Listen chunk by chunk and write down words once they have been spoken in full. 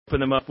Open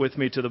them up with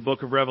me to the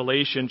book of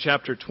Revelation,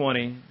 chapter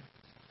 20.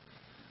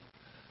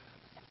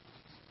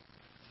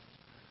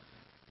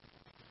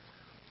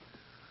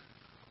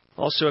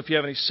 Also, if you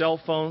have any cell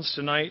phones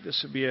tonight,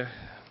 this would be a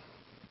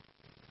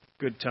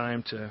good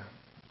time to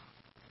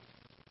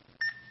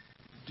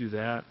do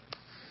that.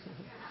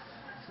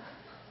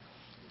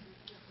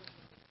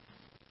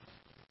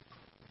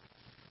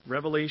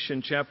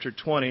 Revelation chapter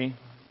 20.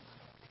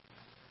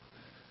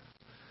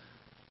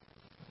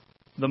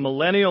 The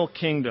millennial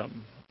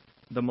kingdom.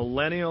 The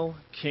millennial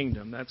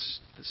kingdom.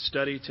 That's the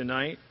study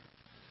tonight.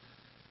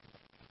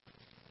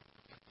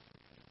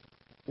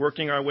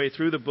 Working our way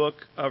through the book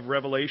of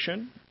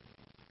Revelation.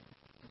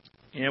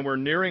 And we're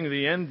nearing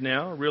the end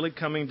now, really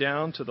coming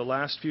down to the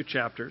last few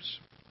chapters.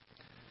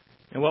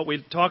 And what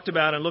we talked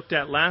about and looked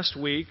at last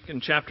week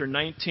in chapter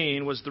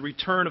 19 was the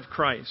return of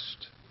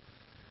Christ.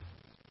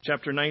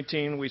 Chapter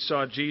 19, we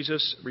saw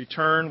Jesus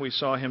return. We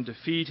saw him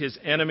defeat his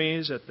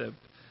enemies at the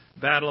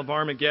Battle of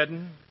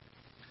Armageddon.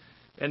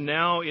 And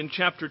now in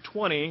chapter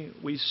 20,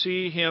 we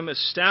see him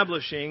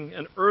establishing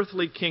an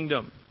earthly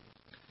kingdom.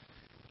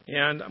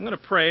 And I'm going to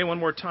pray one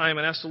more time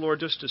and ask the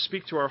Lord just to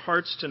speak to our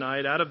hearts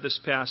tonight out of this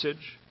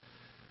passage.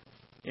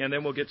 And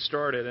then we'll get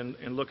started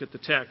and look at the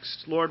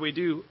text. Lord, we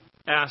do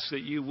ask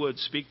that you would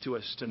speak to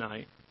us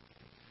tonight.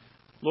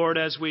 Lord,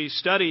 as we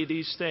study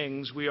these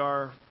things, we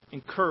are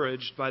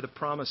encouraged by the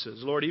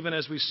promises. Lord, even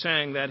as we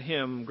sang that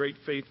hymn, Great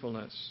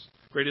Faithfulness,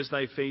 Great is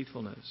Thy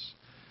Faithfulness,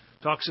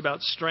 talks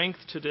about strength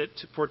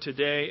for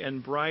today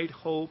and bright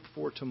hope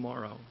for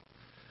tomorrow.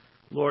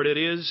 Lord, it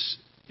is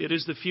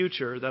the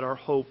future that our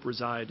hope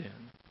reside in.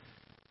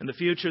 And the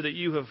future that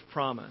you have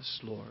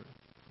promised, Lord,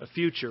 a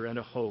future and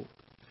a hope.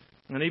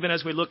 And even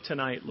as we look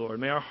tonight, Lord,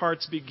 may our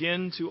hearts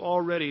begin to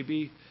already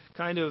be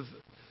kind of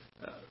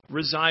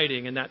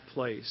residing in that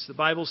place. The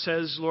Bible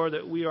says, Lord,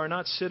 that we are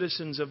not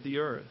citizens of the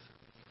earth,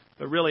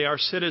 but really our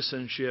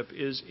citizenship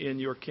is in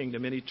your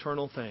kingdom, in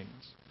eternal things.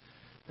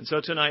 And so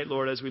tonight,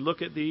 Lord, as we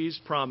look at these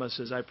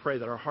promises, I pray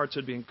that our hearts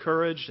would be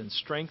encouraged and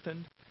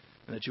strengthened,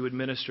 and that you would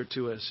minister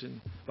to us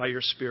by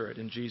your Spirit.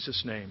 In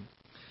Jesus' name,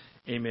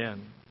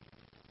 amen.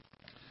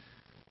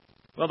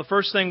 Well, the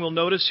first thing we'll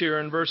notice here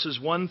in verses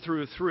 1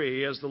 through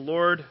 3, as the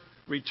Lord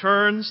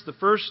returns, the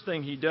first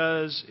thing he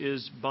does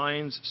is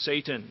binds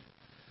Satan.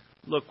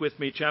 Look with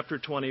me, chapter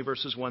 20,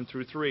 verses 1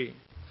 through 3.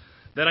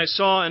 Then I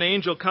saw an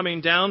angel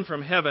coming down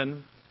from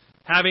heaven,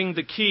 having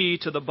the key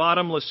to the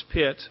bottomless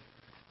pit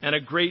and a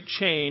great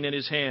chain in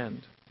his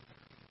hand.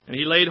 And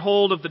he laid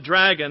hold of the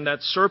dragon,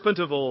 that serpent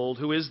of old,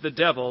 who is the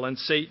devil and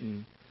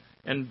Satan,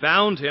 and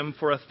bound him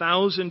for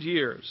 1,000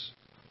 years.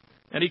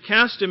 And he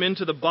cast him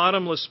into the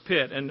bottomless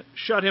pit and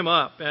shut him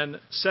up and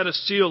set a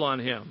seal on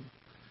him,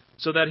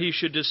 so that he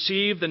should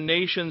deceive the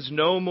nations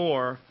no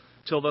more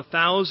till the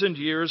 1,000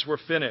 years were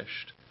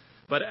finished.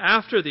 But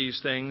after these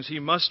things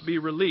he must be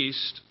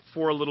released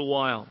for a little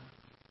while.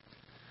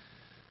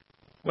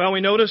 Well,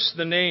 we notice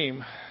the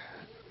name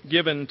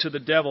given to the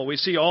devil. We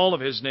see all of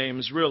his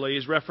names, really.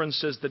 He's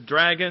referenced as the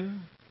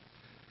dragon,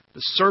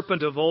 the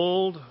serpent of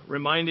old,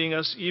 reminding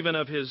us even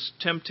of his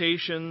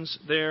temptations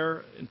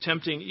there in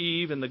tempting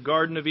Eve in the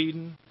Garden of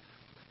Eden.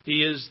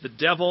 He is the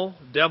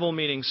devil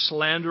meaning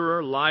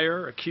slanderer,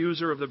 liar,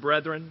 accuser of the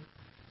brethren.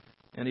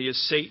 And he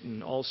is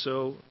Satan,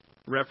 also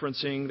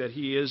referencing that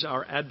he is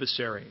our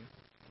adversary.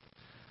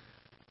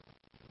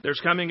 There's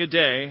coming a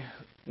day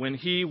when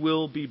he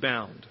will be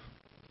bound.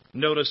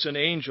 Notice an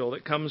angel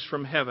that comes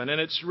from heaven. And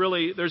it's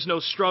really, there's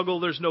no struggle,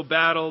 there's no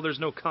battle, there's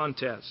no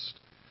contest.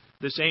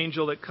 This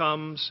angel that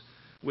comes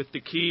with the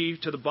key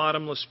to the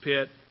bottomless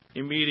pit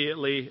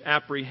immediately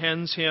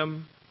apprehends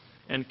him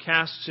and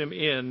casts him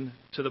in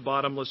to the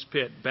bottomless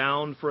pit,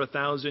 bound for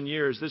 1,000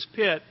 years. This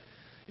pit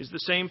is the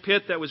same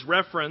pit that was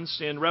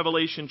referenced in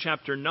Revelation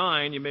chapter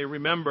 9. You may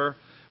remember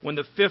when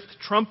the fifth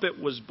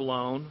trumpet was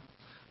blown,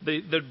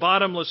 the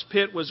bottomless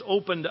pit was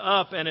opened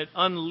up and it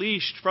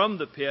unleashed from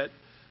the pit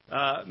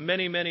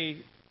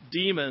many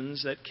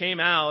demons that came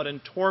out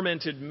and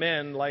tormented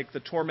men like the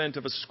torment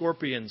of a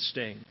scorpion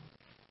sting.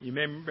 You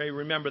may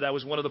remember that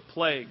was one of the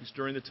plagues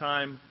during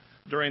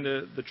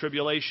the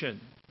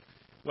tribulation.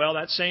 Well,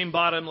 that same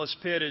bottomless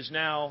pit is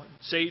now,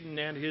 Satan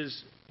and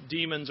his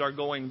demons are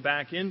going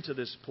back into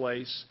this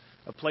place,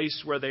 a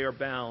place where they are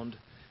bound,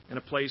 and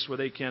a place where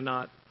they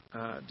cannot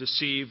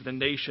deceive the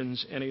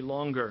nations any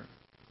longer.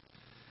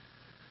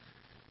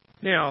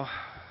 Now,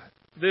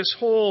 this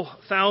whole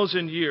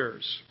 1,000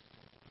 years,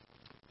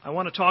 I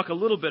want to talk a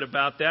little bit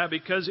about that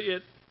because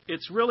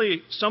it's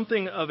really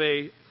something of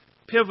a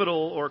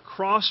pivotal or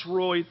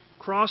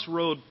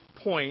crossroad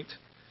point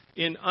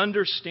in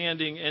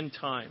understanding end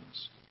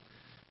times.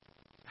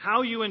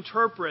 How you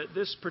interpret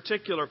this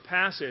particular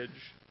passage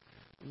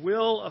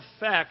will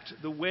affect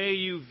the way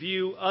you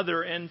view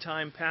other end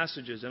time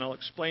passages, and I'll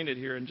explain it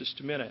here in just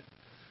a minute.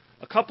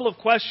 A couple of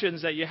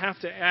questions that you have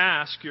to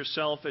ask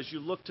yourself as you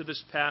look to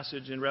this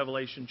passage in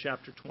Revelation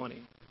chapter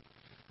 20.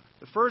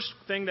 The first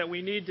thing that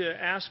we need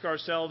to ask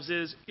ourselves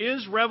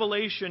is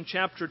Revelation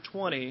chapter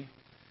 20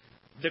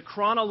 the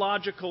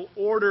chronological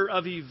order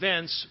of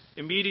events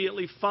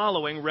immediately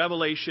following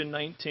Revelation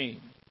 19.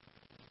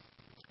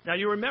 Now,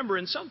 you remember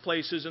in some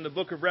places in the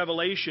book of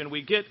Revelation,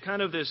 we get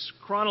kind of this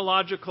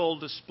chronological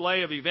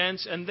display of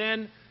events and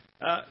then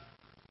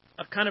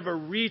a kind of a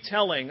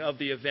retelling of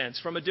the events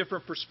from a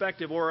different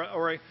perspective or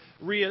a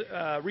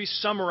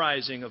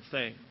re-summarizing of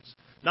things.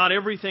 Not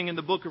everything in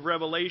the book of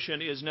Revelation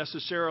is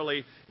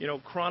necessarily,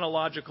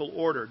 chronological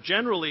order.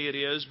 Generally it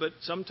is, but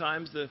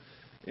sometimes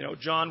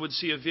John would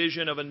see a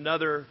vision of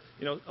another,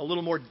 a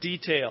little more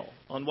detail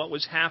on what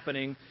was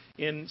happening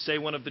in, say,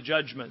 one of the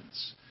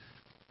judgments.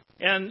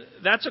 And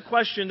that's a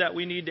question that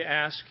we need to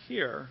ask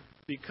here,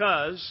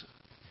 because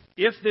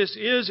if this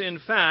is in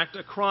fact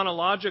a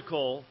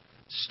chronological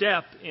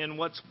step in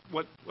what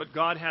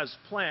God has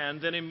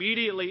planned, then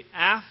immediately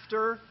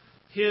after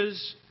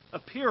His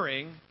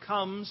appearing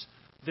comes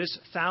this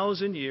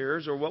 1,000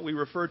 years, or what we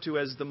refer to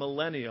as the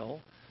millennial,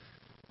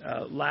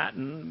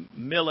 Latin,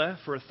 mille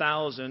for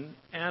 1,000,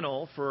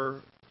 annal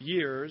for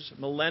years,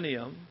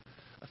 millennium,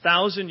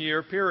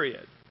 1,000-year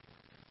period.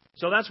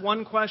 So that's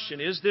one question.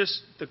 Is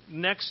this the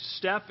next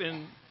step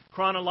in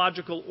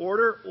chronological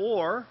order,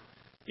 or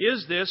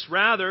is this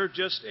rather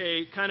just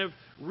a kind of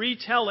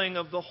retelling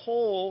of the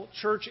whole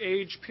church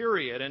age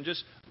period and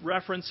just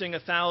referencing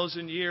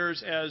 1,000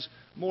 years as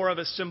more of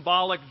a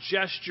symbolic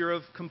gesture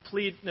of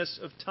completeness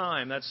of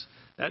time?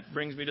 That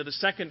brings me to the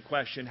second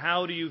question.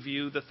 How do you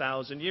view the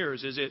 1,000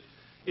 years? Is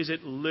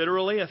it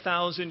literally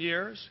 1,000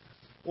 years,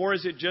 or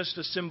is it just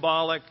a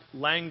symbolic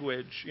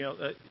language,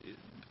 a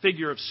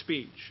figure of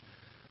speech?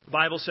 The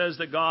Bible says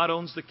that God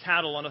owns the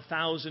cattle on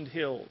 1,000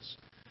 hills.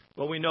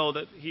 Well, we know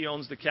that He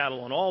owns the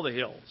cattle on all the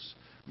hills,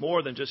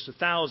 more than just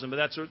 1,000, but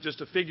that's just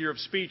a figure of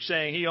speech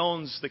saying He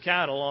owns the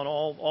cattle on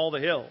all the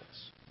hills.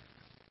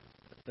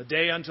 The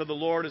day unto the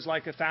Lord is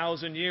like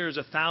 1,000 years,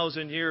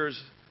 1,000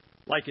 years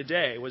like a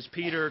day. Was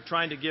Peter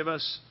trying to give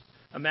us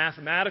a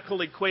mathematical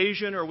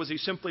equation, or was he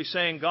simply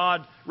saying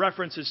God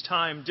references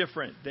time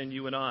different than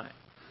you and I?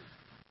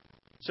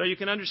 So you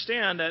can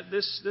understand that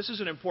this is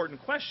an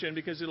important question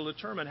because it'll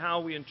determine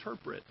how we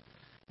interpret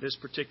this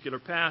particular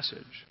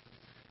passage.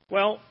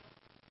 Well,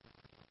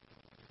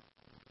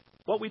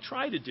 what we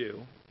try to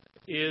do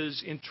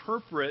is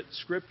interpret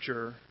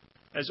Scripture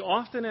as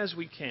often as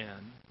we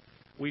can.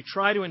 We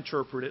try to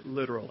interpret it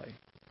literally.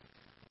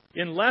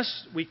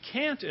 Unless we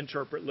can't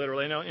interpret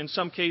literally. Now, in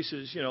some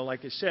cases,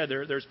 like I said,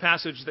 there's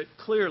passage that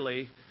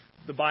clearly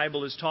the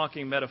Bible is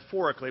talking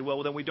metaphorically.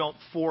 Well, then we don't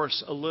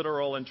force a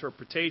literal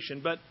interpretation.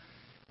 But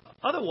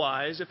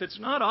otherwise, if it's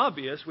not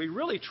obvious, we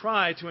really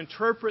try to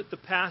interpret the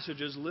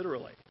passages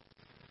literally.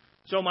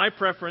 So my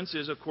preference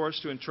is, of course,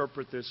 to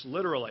interpret this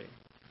literally.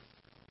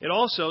 It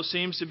also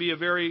seems to be a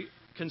very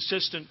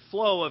consistent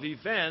flow of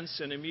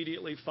events, and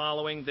immediately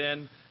following,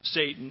 then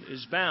Satan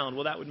is bound.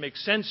 Well, that would make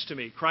sense to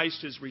me.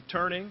 Christ is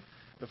returning.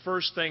 The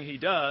first thing He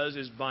does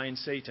is bind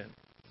Satan.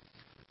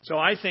 So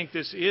I think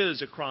this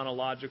is a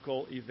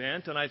chronological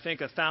event, and I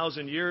think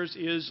 1,000 years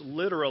is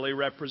literally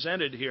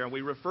represented here. And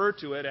we refer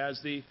to it as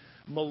the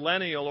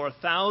millennial or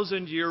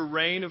 1,000-year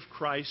reign of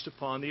Christ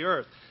upon the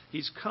earth.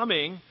 He's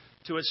coming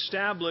to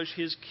establish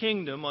His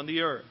kingdom on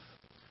the earth.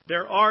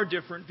 There are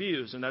different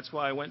views, and that's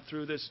why I went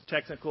through this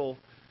technical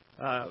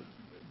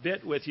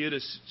bit with you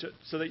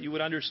so that you would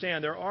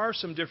understand there are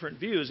some different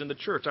views in the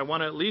church. I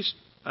want to at least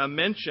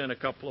mention a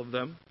couple of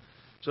them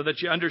so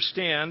that you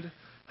understand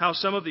how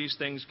some of these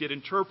things get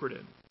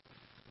interpreted.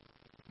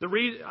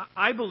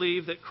 I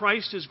believe that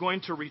Christ is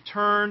going to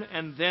return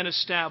and then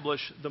establish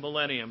the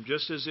millennium,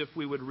 just as if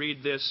we would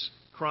read this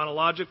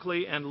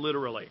chronologically and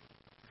literally.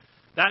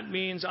 That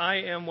means I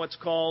am what's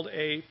called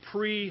a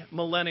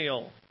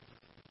pre-millennial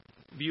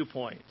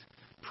viewpoint.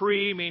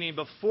 Pre meaning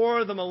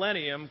before the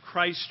millennium,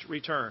 Christ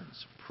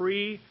returns.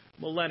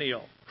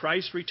 Pre-millennial.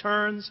 Christ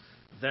returns,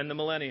 then the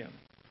millennium.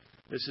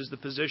 This is the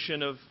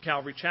position of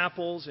Calvary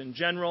Chapels in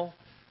general.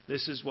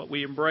 This is what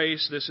we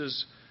embrace. This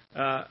is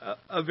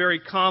a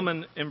very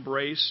common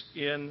embrace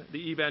in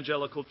the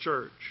evangelical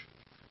church.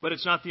 But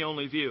it's not the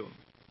only view.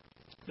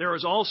 There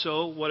is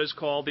also what is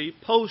called the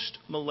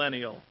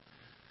post-millennial.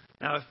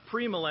 Now, if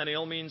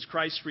premillennial means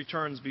Christ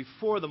returns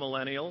before the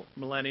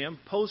millennium,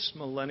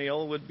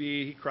 post-millennial would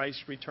be Christ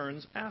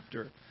returns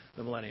after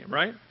the millennium,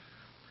 right?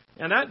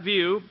 And that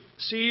view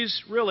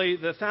sees really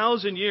the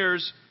 1,000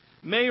 years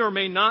may or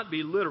may not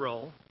be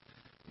literal,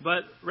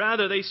 but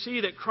rather they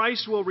see that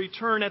Christ will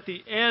return at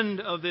the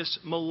end of this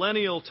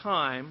millennial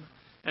time,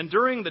 and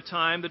during the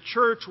time the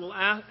church will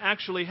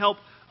actually help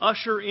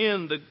usher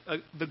in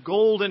the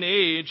golden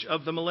age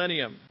of the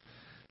millennium.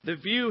 The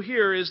view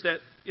here is that,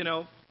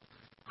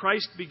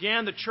 Christ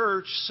began the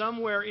church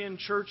somewhere in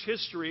church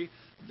history.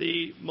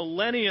 The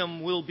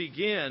millennium will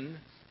begin,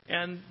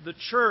 and the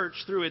church,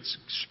 through its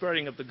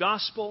spreading of the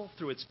gospel,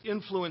 through its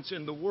influence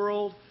in the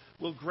world,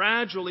 will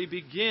gradually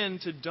begin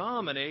to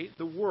dominate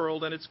the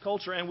world and its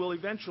culture, and will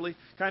eventually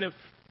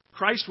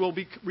Christ will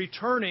be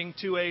returning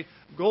to a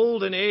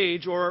golden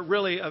age, or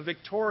really a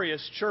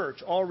victorious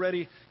church,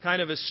 already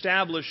kind of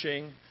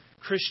establishing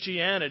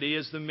Christianity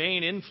as the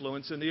main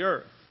influence in the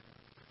earth.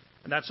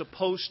 And that's a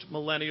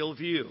post-millennial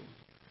view.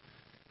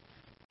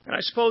 And I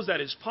suppose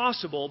that is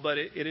possible, but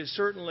it is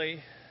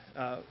certainly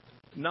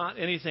not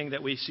anything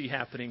that we see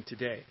happening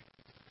today.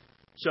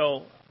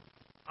 So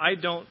I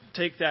don't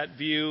take that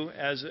view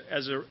as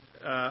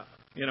a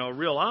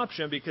real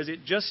option, because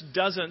it just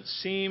doesn't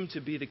seem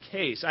to be the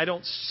case. I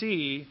don't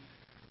see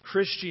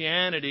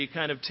Christianity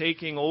kind of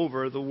taking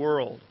over the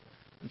world.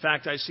 In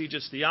fact, I see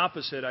just the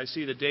opposite. I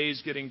see the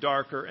days getting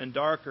darker and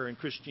darker, and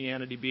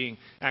Christianity being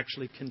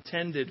actually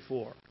contended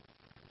for.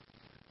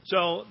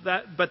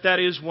 But that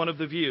is one of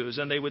the views,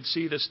 and they would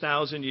see this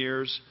 1,000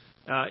 years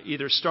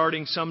either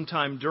starting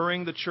sometime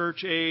during the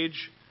church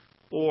age,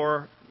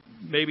 or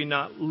maybe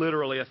not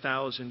literally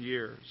 1,000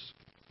 years.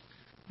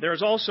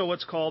 There's also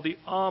what's called the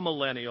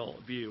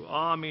amillennial view.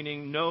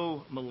 Meaning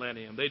no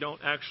millennium. They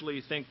don't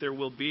actually think there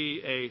will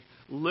be a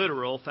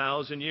literal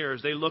 1,000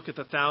 years. They look at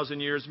the 1,000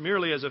 years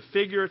merely as a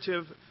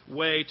figurative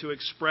way to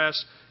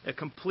express a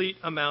complete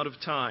amount of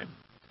time.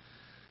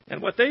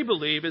 And what they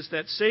believe is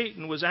that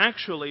Satan was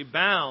actually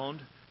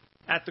bound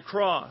at the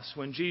cross.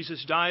 When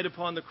Jesus died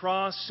upon the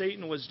cross,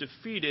 Satan was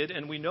defeated,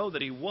 and we know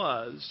that he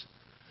was.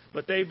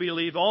 But they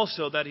believe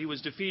also that he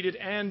was defeated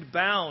and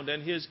bound,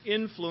 and his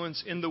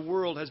influence in the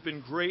world has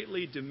been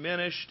greatly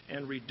diminished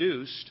and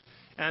reduced,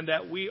 and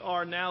that we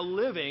are now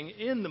living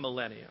in the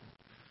millennium.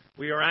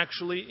 We are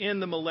actually in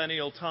the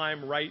millennial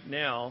time right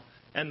now,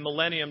 and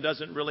millennium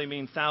doesn't really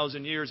mean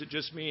 1,000 years. It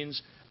just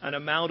means an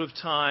amount of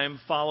time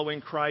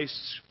following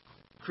Christ's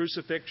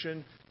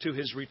crucifixion to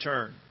his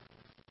return.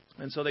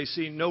 And so they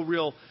see no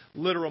real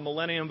literal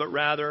millennium, but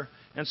rather,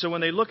 and so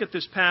when they look at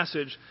this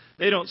passage,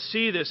 they don't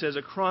see this as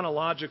a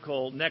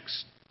chronological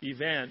next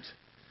event.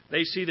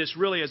 They see this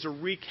really as a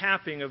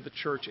recapping of the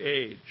church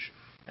age,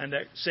 and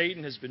that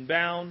Satan has been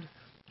bound,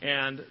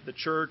 and the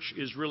church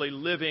is really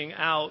living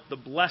out the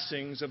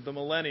blessings of the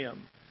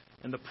millennium.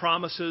 And the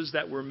promises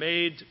that were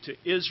made to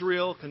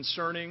Israel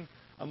concerning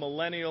a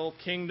millennial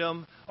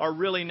kingdom are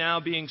really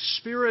now being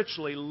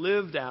spiritually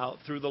lived out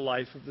through the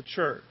life of the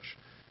church.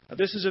 Now,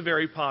 this is a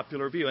very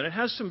popular view, and it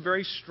has some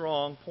very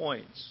strong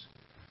points.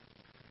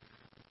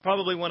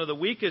 Probably one of the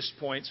weakest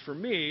points for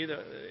me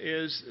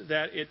is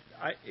that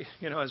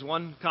as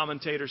one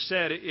commentator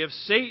said, if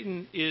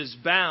Satan is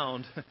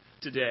bound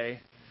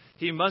today,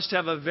 he must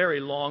have a very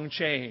long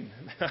chain,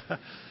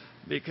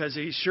 because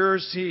he sure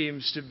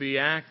seems to be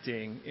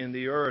acting in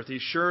the earth. He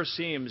sure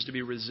seems to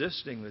be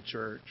resisting the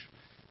church.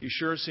 He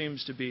sure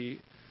seems to be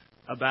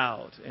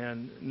about,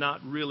 and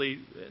not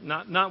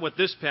what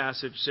this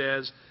passage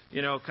says,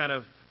 kind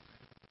of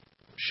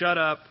shut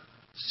up,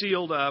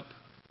 sealed up,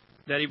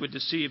 that he would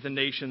deceive the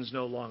nations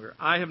no longer.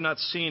 I have not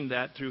seen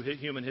that through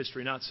human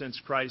history, not since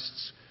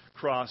Christ's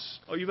cross.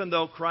 Even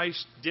though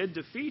Christ did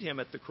defeat him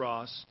at the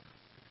cross,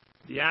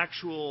 the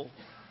actual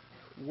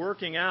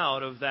working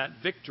out of that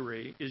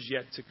victory is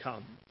yet to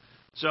come.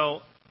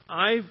 So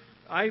I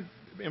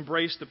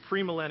embrace the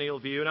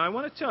premillennial view, and I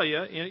want to tell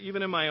you,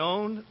 even in my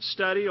own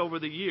study over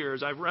the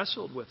years, I've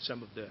wrestled with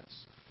some of this.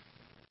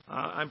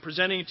 I'm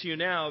presenting to you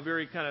now a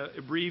very kind of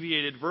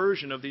abbreviated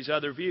version of these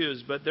other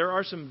views, but there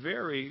are some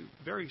very,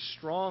 very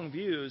strong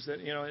views that,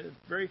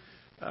 very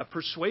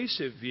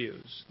persuasive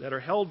views that are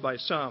held by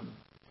some.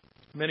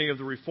 Many of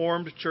the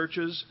Reformed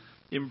churches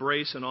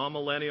embrace an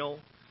amillennial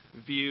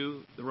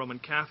view. The Roman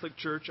Catholic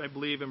Church, I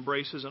believe,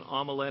 embraces an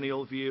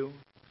amillennial view.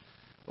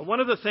 But one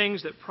of the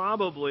things that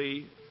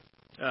probably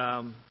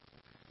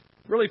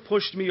really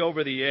pushed me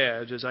over the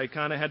edge as I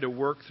kind of had to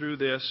work through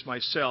this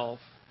myself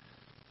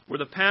were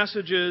the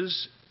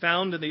passages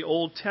found in the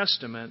Old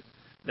Testament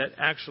that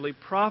actually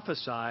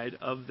prophesied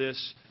of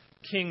this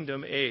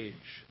kingdom age.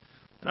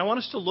 And I want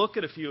us to look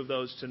at a few of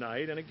those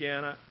tonight. And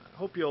again, I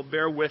hope you'll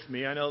bear with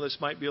me. I know this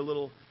might be a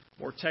little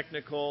more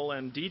technical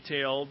and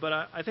detailed, but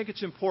I think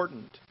it's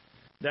important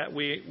that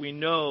we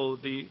know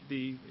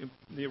the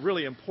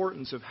really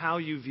importance of how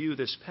you view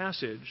this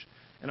passage.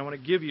 And I want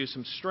to give you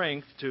some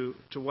strength to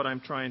what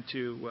I'm trying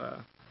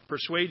to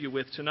persuade you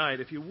with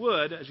tonight. If you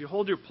would, as you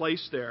hold your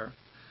place there,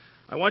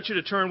 I want you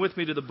to turn with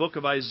me to the book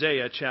of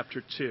Isaiah,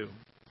 chapter 2.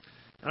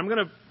 And I'm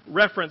going to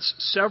reference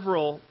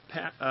several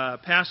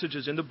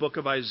passages in the book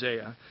of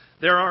Isaiah.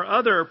 There are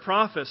other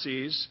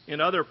prophecies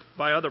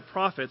by other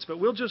prophets, but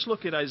we'll just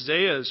look at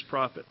Isaiah's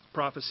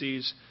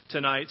prophecies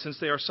tonight, since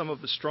they are some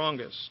of the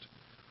strongest.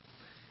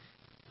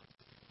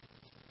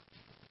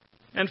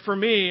 And for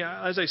me,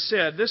 as I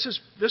said,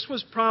 this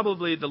was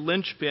probably the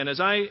linchpin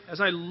as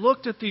I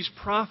looked at these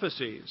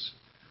prophecies.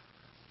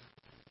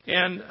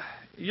 And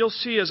you'll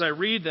see as I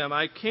read them,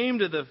 I came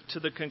to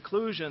the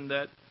conclusion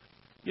that,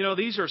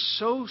 these are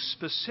so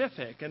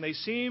specific, and they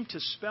seem to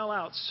spell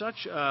out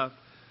such a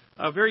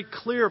very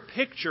clear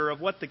picture of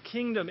what the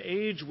kingdom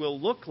age will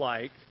look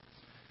like.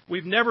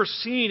 We've never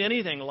seen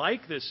anything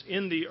like this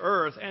in the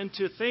earth, and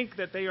to think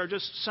that they are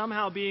just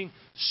somehow being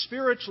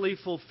spiritually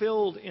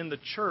fulfilled in the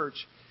church,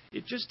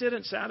 it just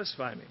didn't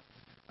satisfy me.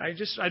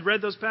 I'd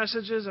read those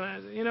passages,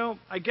 and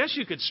I guess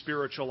you could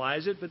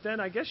spiritualize it, but then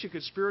I guess you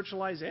could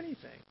spiritualize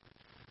anything.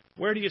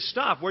 Where do you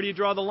stop? Where do you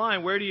draw the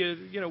line? Where do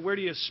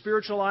you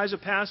spiritualize a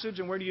passage,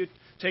 and where do you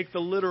take the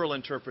literal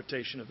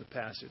interpretation of the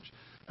passage.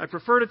 I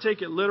prefer to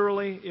take it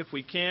literally if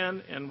we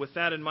can, and with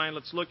that in mind,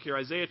 let's look here.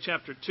 Isaiah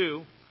chapter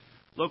 2.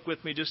 Look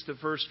with me just the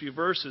first few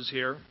verses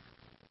here.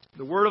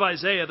 The word of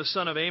Isaiah, the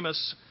son of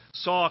Amos,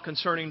 saw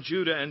concerning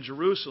Judah and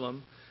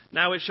Jerusalem.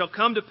 Now it shall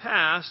come to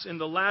pass in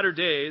the latter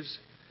days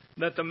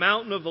that the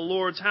mountain of the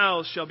Lord's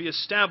house shall be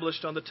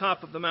established on the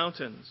top of the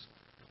mountains,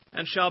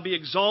 and shall be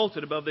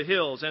exalted above the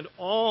hills, and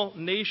all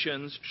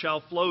nations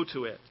shall flow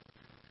to it.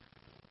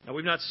 Now,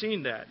 we've not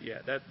seen that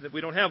yet. That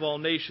we don't have all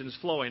nations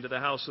flowing to the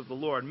house of the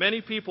Lord.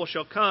 Many people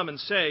shall come and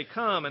say,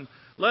 Come and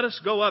let us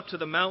go up to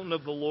the mountain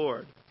of the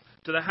Lord,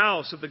 to the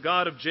house of the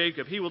God of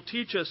Jacob. He will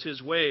teach us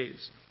his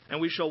ways, and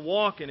we shall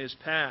walk in his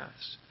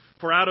paths.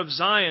 For out of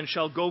Zion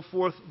shall go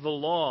forth the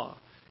law,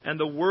 and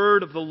the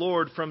word of the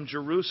Lord from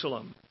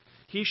Jerusalem.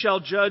 He shall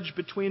judge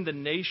between the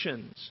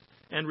nations,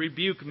 and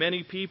rebuke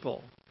many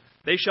people.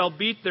 They shall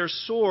beat their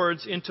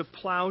swords into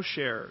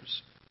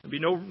plowshares. There'll be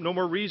no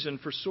more reason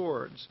for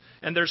swords,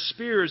 and their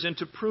spears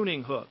into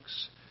pruning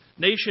hooks.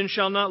 Nation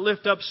shall not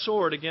lift up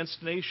sword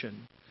against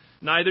nation,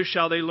 neither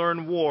shall they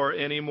learn war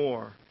any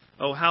more.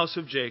 O house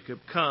of Jacob,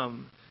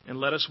 come and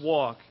let us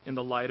walk in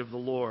the light of the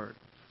Lord.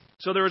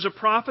 So there is a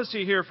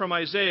prophecy here from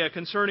Isaiah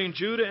concerning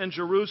Judah and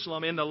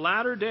Jerusalem. In the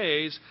latter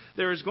days,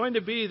 there is going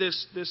to be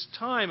this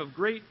time of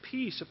great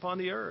peace upon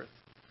the earth.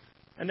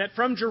 And that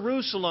from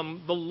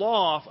Jerusalem, the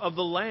law of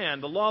the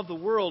land, the law of the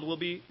world will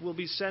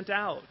be sent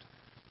out.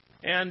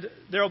 And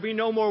there will be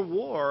no more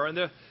war.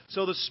 And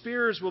so the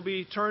spears will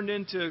be turned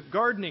into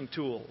gardening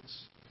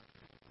tools.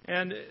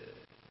 And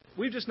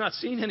we've just not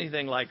seen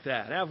anything like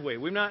that, have we?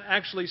 We've not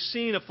actually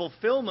seen a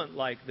fulfillment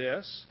like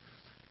this.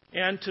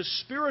 And to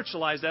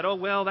spiritualize that,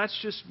 that's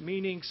just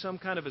meaning some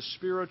kind of a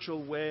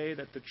spiritual way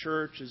that the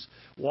church is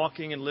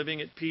walking and living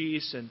at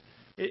peace. And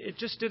it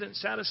just didn't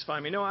satisfy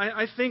me. No,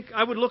 I think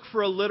I would look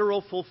for a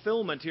literal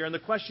fulfillment here. And the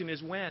question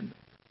is when?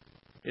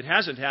 It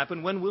hasn't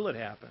happened. When will it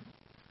happen?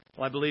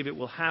 Well, I believe it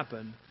will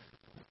happen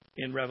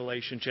in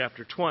Revelation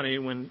chapter 20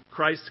 when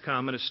Christ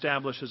comes and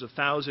establishes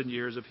 1,000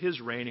 years of his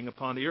reigning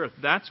upon the earth.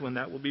 That's when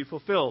that will be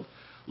fulfilled.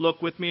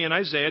 Look with me in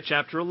Isaiah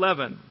chapter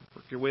 11.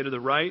 Work your way to the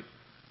right.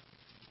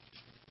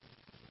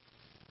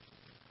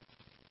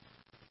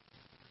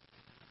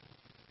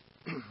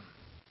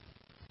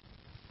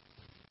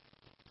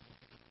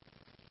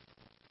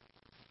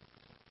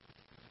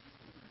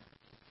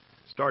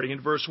 Starting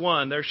in verse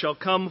 1, There shall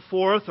come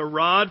forth a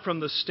rod from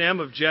the stem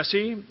of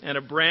Jesse, and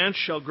a branch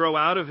shall grow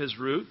out of his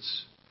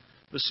roots.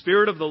 The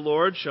Spirit of the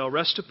Lord shall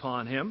rest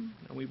upon him.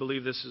 And we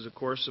believe this is, of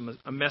course,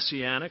 a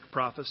messianic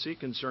prophecy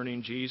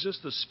concerning Jesus.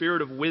 The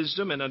Spirit of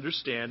wisdom and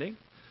understanding,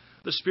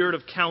 the Spirit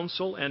of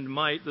counsel and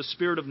might, the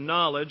Spirit of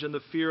knowledge and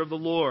the fear of the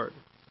Lord.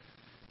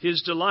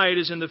 His delight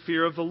is in the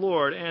fear of the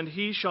Lord, and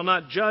he shall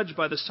not judge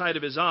by the sight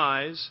of his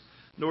eyes,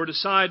 nor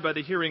decide by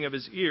the hearing of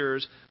his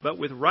ears, but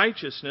with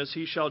righteousness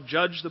he shall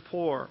judge the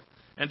poor,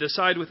 and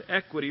decide with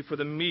equity for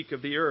the meek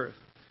of the earth.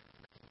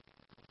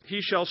 He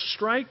shall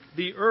strike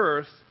the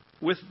earth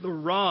with the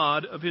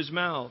rod of his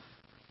mouth,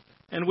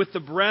 and with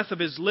the breath of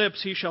his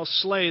lips he shall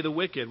slay the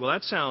wicked. Well,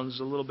 that sounds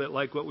a little bit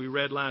like what we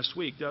read last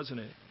week, doesn't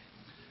it?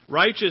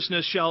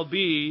 Righteousness shall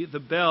be the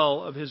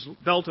belt of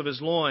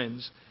his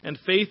loins, and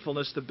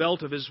faithfulness the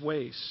belt of his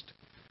waist.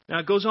 Now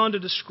it goes on to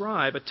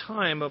describe a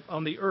time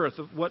on the earth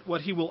of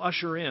what he will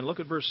usher in. Look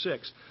at verse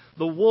 6.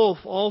 The wolf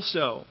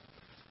also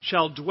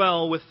shall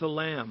dwell with the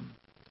lamb.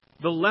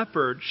 The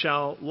leopard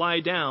shall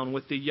lie down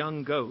with the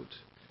young goat.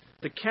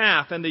 The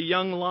calf and the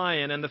young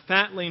lion and the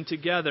fatling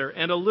together,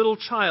 and a little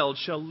child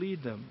shall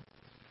lead them.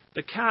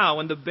 The cow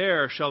and the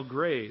bear shall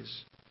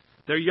graze.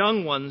 Their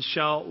young ones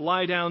shall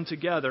lie down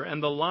together,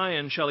 and the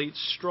lion shall eat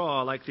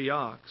straw like the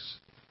ox.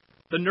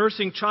 The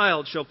nursing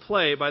child shall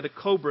play by the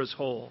cobra's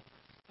hole,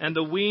 and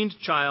the weaned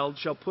child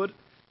shall put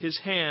his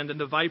hand in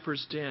the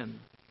viper's den.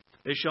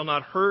 They shall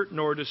not hurt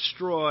nor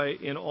destroy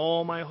in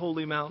all my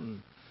holy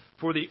mountain,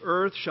 for the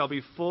earth shall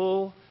be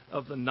full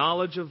of the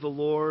knowledge of the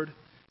Lord,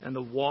 and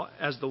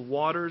as the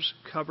waters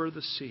cover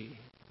the sea.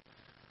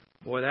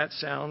 Boy, that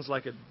sounds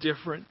like a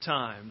different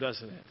time,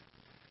 doesn't it?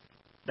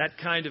 That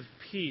kind of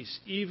peace,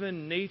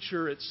 even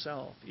nature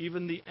itself,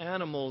 even the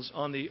animals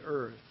on the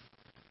earth.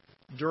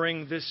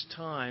 During this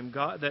time,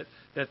 God,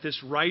 that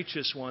this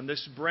righteous one,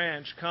 this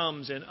branch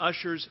comes and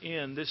ushers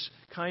in this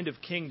kind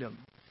of kingdom.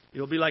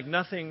 It'll be like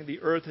nothing the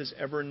earth has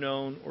ever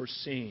known or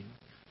seen.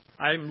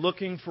 I'm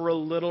looking for a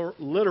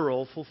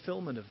literal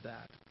fulfillment of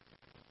that.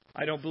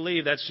 I don't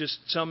believe that's just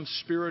some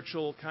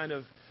spiritual kind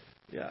of,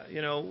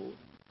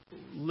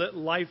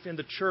 life in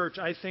the church.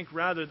 I think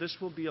rather this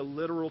will be a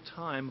literal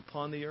time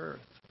upon the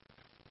earth.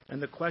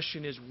 And the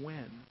question is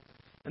when.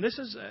 And this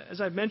is,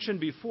 as I mentioned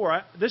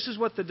before, this is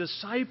what the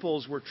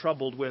disciples were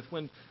troubled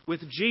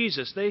with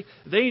Jesus.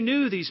 They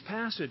knew these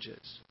passages.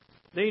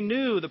 They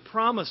knew the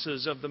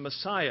promises of the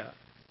Messiah.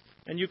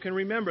 And you can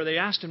remember, they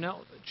asked him,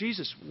 now,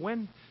 Jesus,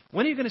 when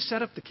are you going to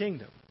set up the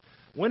kingdom?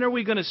 When are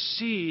we going to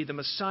see the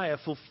Messiah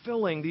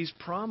fulfilling these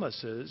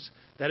promises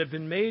that have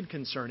been made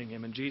concerning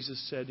him? And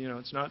Jesus said,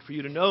 it's not for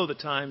you to know the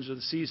times or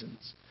the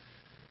seasons.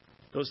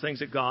 Those things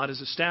that God has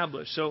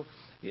established. So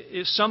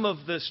some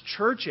of this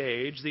church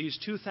age, these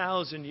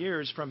 2,000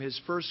 years from his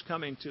first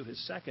coming to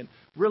his second,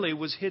 really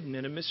was hidden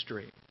in a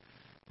mystery.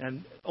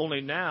 And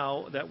only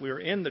now that we're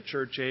in the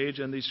church age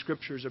and these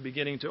scriptures are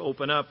beginning to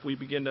open up, we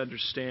begin to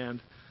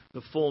understand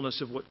the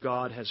fullness of what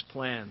God has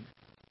planned.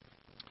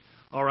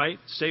 All right,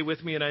 stay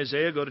with me in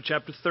Isaiah. Go to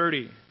chapter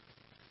 30.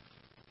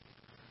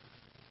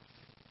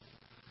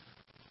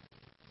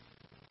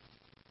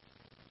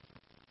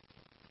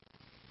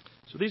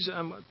 So these,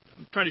 I'm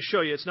trying to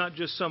show you, it's not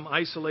just some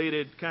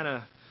isolated kind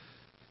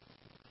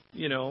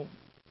of,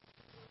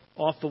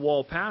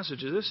 off-the-wall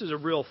passages. This is a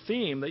real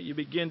theme that you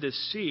begin to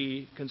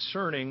see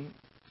concerning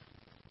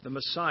the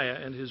Messiah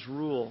and his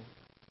rule.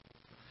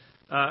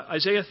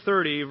 Isaiah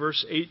 30,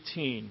 verse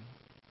 18.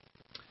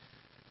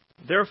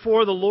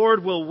 Therefore the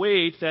Lord will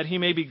wait that he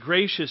may be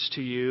gracious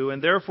to you,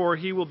 and therefore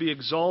he will be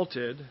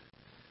exalted,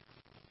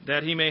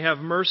 that he may have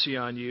mercy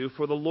on you.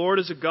 For the Lord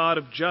is a God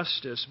of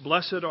justice.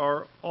 Blessed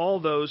are all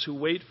those who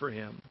wait for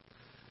him.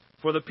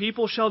 For the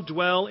people shall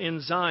dwell in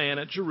Zion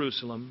at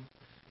Jerusalem.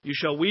 You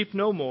shall weep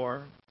no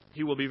more.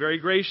 He will be very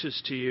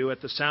gracious to you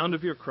at the sound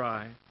of your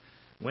cry.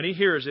 When he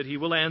hears it, he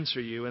will answer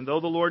you. And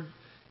though the Lord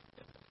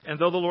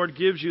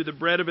gives you the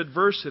bread of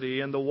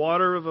adversity and the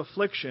water of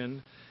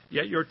affliction,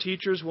 yet your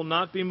teachers will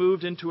not be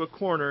moved into a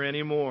corner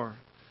any more.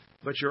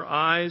 But your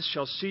eyes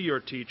shall see your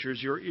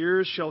teachers, your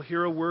ears shall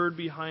hear a word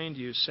behind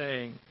you,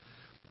 saying,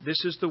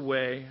 This is the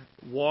way,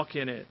 walk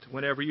in it,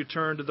 whenever you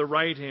turn to the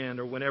right hand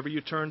or whenever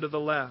you turn to the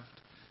left.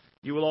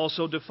 You will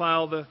also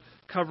defile the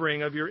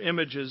covering of your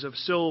images of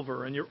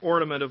silver and your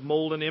ornament of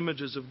molten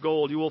images of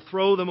gold. You will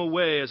throw them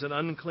away as an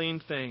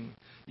unclean thing.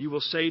 You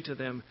will say to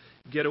them,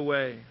 Get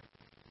away.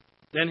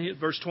 Then,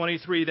 verse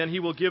 23, Then he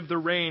will give the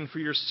rain for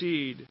your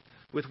seed,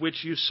 with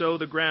which you sow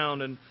the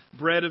ground, and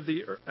bread of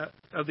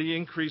the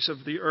increase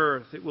of the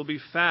earth. It will be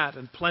fat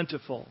and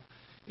plentiful.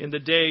 In the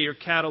day your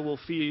cattle will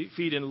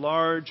feed in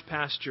large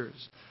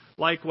pastures.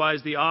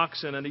 Likewise the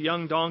oxen and the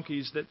young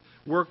donkeys that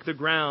work the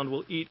ground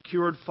will eat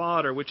cured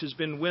fodder, which has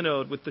been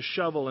winnowed with the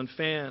shovel and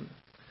fan.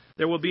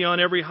 There will be on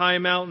every high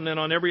mountain and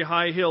on every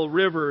high hill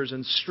rivers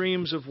and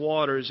streams of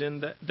waters in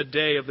the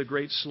day of the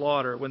great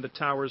slaughter, when the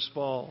towers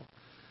fall.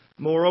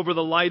 Moreover,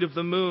 the light of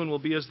the moon will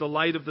be as the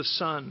light of the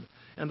sun,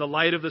 and the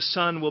light of the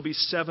sun will be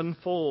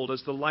sevenfold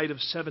as the light of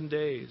 7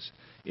 days,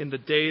 in the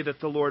day that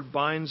the Lord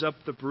binds up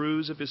the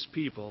bruise of his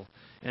people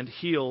and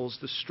heals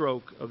the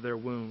stroke of their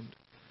wound.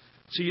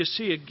 So you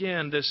see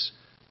again this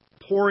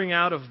pouring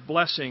out of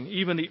blessing.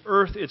 Even the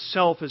earth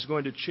itself is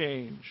going to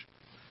change.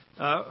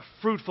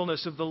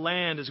 Fruitfulness of the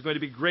land is going to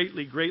be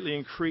greatly, greatly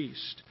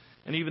increased.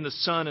 And even the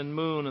sun and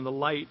moon and the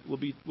light will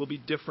be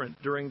different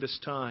during this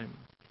time.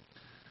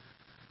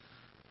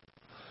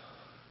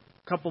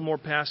 A couple more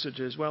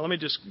passages. Well, let me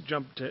just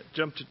jump to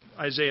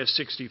Isaiah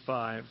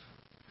 65.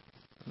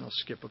 And I'll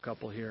skip a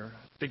couple here.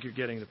 I think you're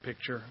getting the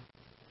picture.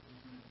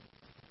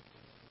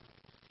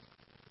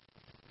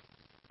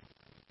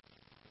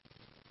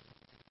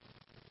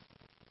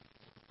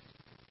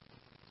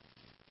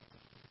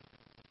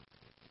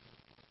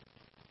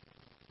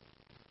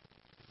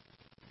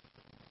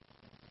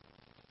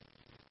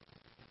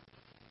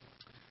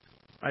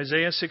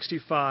 Isaiah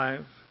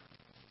 65,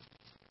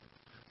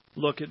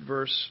 look at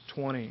verse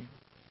 20.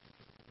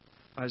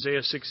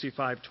 Isaiah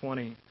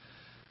 65:20.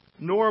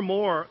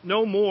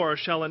 No more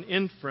shall an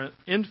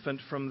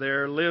infant from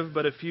there live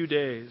but a few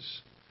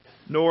days,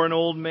 nor an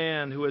old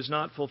man who has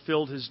not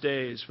fulfilled his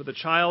days. For the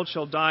child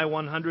shall die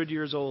 100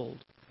 years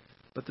old,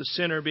 but the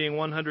sinner being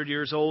 100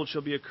 years old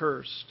shall be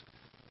accursed.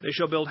 They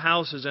shall build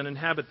houses and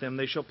inhabit them.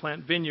 They shall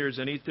plant vineyards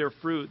and eat their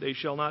fruit. They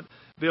shall not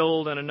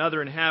build and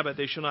another inhabit.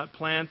 They shall not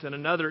plant and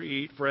another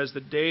eat. For as the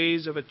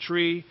days of a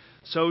tree,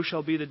 so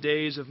shall be the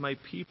days of my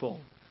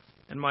people.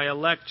 And my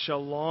elect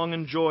shall long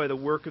enjoy the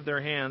work of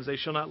their hands. They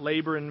shall not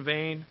labor in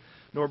vain,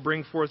 nor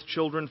bring forth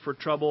children for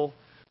trouble.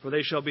 For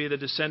they shall be the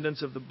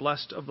descendants of the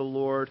blessed of the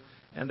Lord,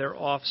 and their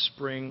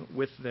offspring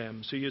with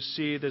them. So you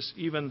see this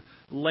even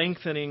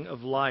lengthening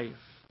of life.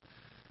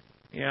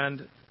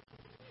 And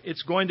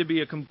it's going to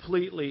be a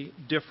completely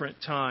different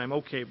time.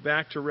 Okay,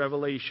 back to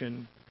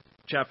Revelation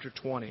chapter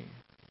 20.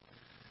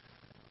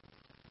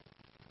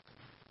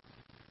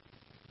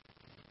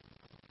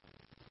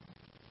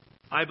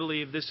 I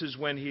believe this is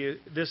when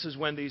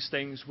these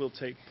things will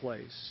take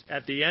place.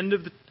 At the end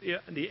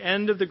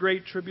of the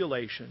great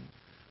tribulation,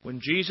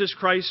 when Jesus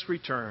Christ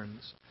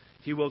returns,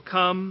 he will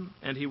come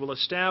and he will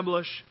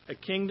establish a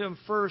kingdom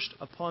first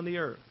upon the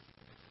earth.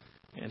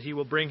 And he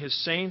will bring his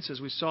saints, as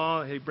we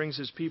saw, he brings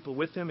his people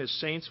with him. His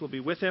saints will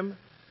be with him,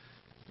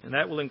 and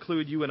that will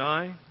include you and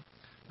I.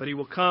 But he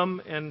will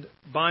come and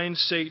bind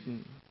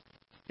Satan,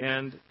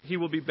 and he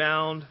will be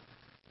bound,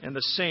 and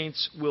the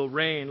saints will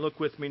reign.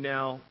 Look with me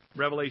now,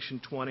 Revelation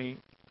 20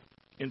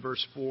 in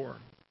verse 4.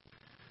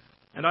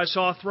 And I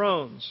saw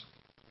thrones,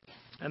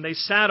 and they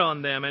sat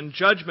on them, and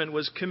judgment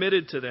was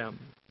committed to them.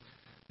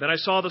 Then I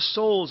saw the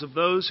souls of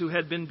those who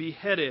had been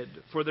beheaded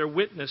for their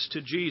witness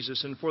to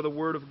Jesus and for the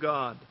word of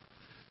God,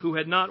 who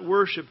had not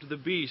worshipped the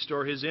beast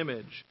or his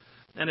image,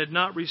 and had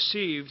not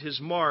received his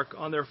mark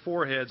on their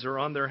foreheads or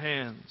on their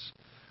hands.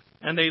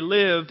 and they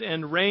lived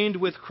and reigned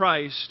with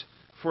Christ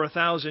for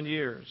 1,000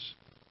 years.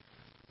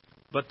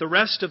 But the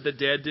rest of the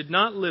dead did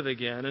not live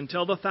again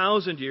until the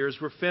 1,000 years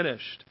were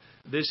finished.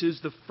 This is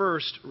the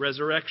first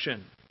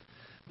resurrection.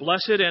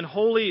 Blessed and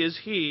holy is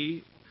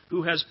he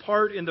who has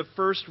part in the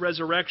first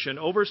resurrection.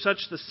 Over such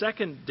the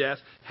second death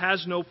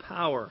has no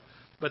power,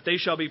 but they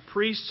shall be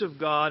priests of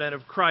God and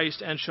of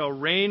Christ, and shall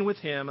reign with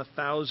him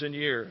 1,000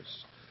 years.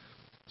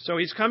 So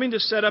he's coming to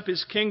set up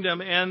his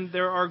kingdom, and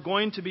there are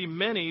going to be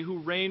many who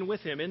reign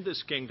with him in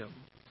this kingdom.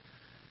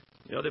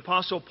 You know, the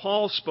Apostle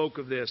Paul spoke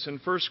of this in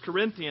 1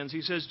 Corinthians.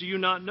 He says, "Do you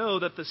not know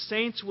that the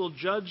saints will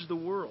judge the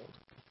world?"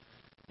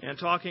 And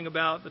talking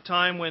about the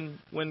time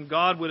when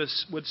God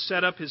would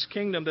set up his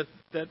kingdom,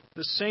 that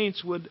the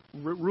saints would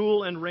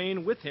rule and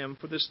reign with him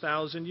for this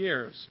 1,000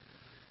 years.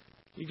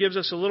 He gives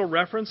us a little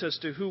reference as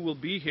to who will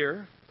be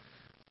here.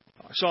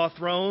 I saw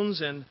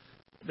thrones, and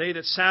they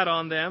that sat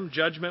on them,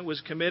 judgment was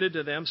committed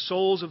to them,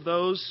 souls of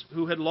those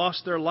who had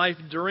lost their life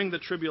during the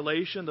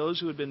tribulation, those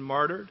who had been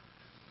martyred,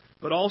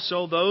 but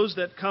also those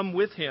that come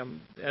with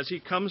him as he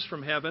comes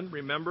from heaven.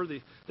 Remember,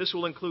 this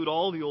will include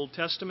all the Old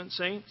Testament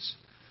saints,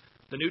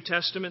 the New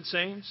Testament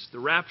saints, the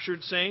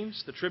raptured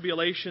saints, the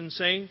tribulation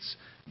saints.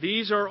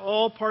 These are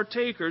all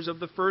partakers of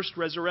the first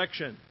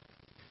resurrection.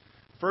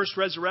 First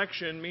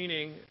resurrection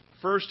meaning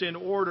first in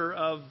order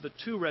of the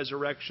two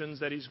resurrections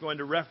that he's going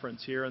to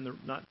reference here, and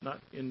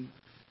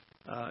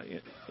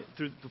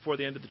before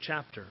the end of the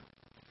chapter.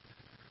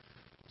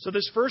 So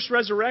this first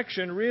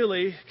resurrection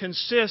really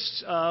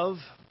consists of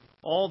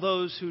all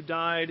those who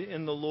died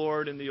in the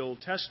Lord in the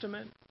Old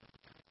Testament,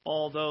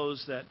 all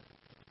those that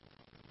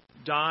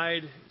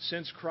died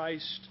since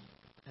Christ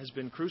has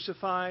been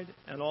crucified,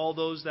 and all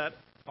those that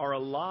are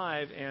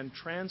alive and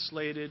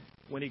translated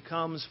when he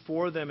comes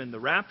for them in the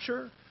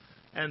rapture,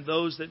 and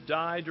those that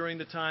die during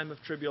the time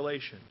of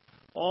tribulation.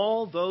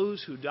 All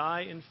those who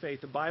die in faith.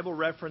 The Bible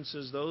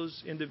references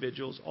those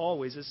individuals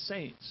always as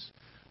saints,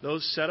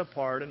 those set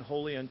apart and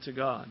holy unto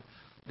God.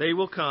 They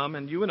will come,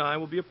 and you and I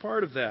will be a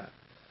part of that.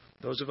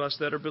 Those of us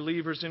that are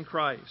believers in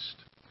Christ.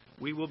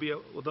 We will be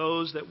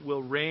those that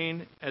will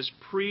reign as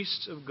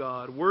priests of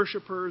God,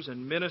 worshipers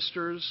and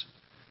ministers,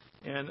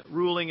 and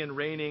ruling and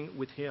reigning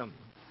with him.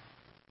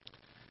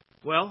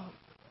 Well,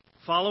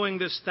 following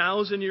this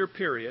 1,000-year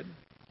period,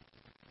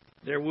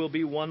 there will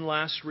be one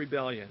last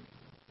rebellion.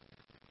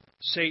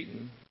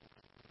 Satan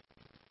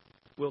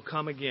will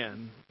come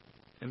again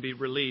and be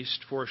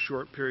released for a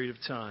short period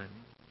of time.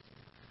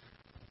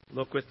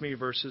 Look with me,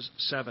 verses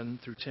 7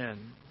 through 10.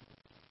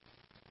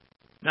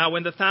 Now,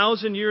 when the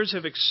 1,000 years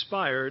have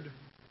expired,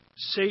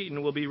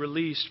 Satan will be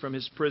released from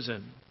his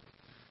prison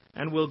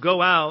and will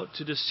go out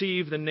to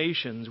deceive the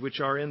nations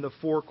which are in the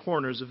four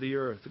corners of the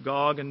earth,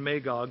 Gog and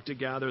Magog, to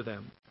gather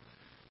them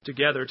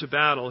together to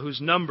battle,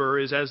 whose number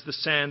is as the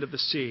sand of the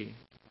sea.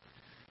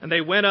 And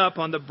they went up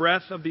on the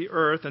breadth of the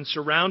earth and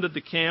surrounded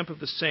the camp of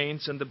the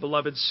saints and the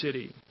beloved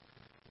city.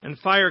 And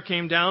fire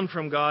came down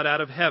from God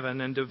out of heaven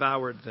and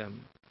devoured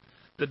them.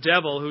 The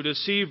devil who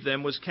deceived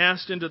them was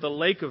cast into the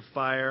lake of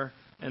fire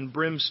and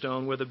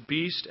brimstone, where the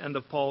beast and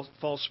the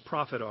false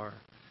prophet are,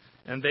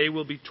 and they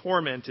will be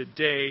tormented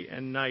day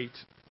and night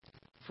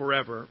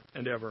forever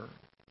and ever.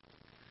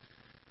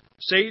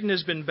 Satan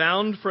has been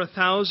bound for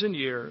 1,000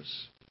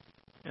 years,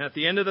 and at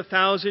the end of the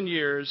 1,000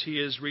 years, he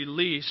is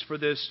released for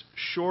this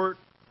short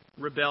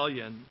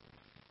rebellion.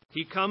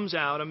 He comes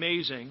out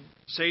amazing.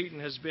 Satan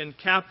has been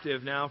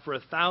captive now for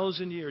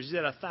 1,000 years. He's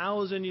had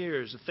 1,000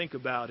 years to think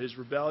about his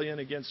rebellion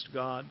against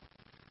God.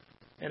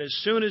 And as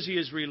soon as he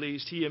is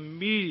released, he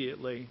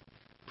immediately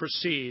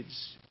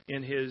proceeds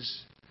in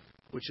his,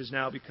 which has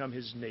now become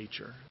his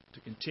nature, to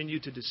continue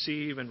to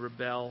deceive and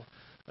rebel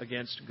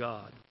against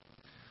God.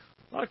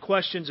 A lot of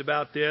questions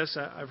about this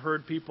I've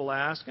heard people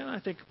ask, and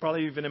I think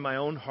probably even in my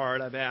own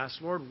heart I've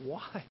asked, Lord,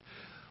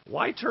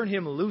 why turn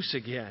him loose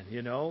again?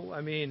 You know,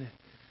 I mean,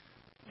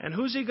 and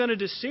who's he going to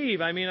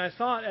deceive? I mean, I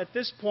thought at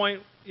this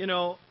point, you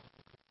know,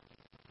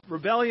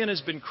 rebellion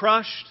has been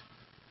crushed.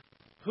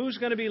 Who's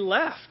going to be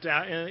left,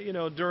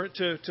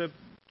 to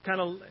kind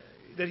of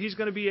that he's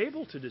going to be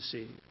able to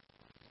deceive?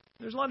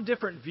 There's a lot of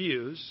different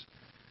views,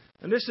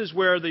 and this is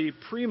where the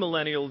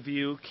premillennial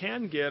view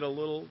can get a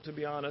little, to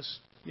be honest,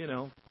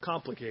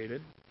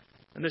 complicated.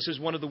 And this is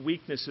one of the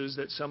weaknesses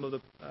that some of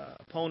the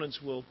opponents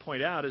will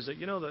point out, is that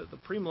the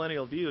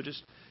premillennial view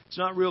it's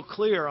not real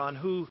clear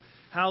on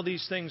how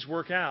these things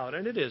work out,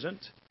 and it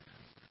isn't.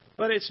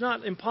 But it's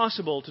not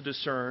impossible to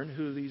discern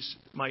who these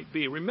might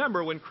be.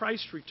 Remember, when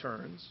Christ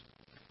returns,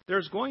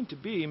 there's going to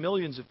be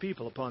millions of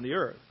people upon the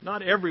earth.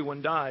 Not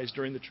everyone dies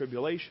during the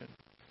tribulation.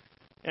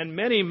 And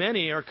many,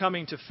 many are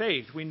coming to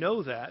faith. We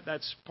know that.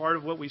 That's part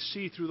of what we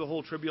see through the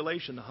whole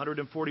tribulation. The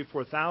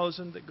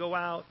 144,000 that go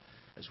out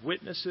as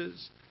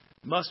witnesses.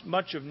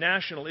 Much of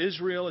national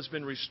Israel has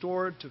been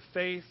restored to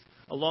faith,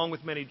 along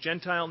with many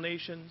Gentile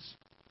nations.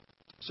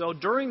 So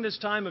during this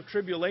time of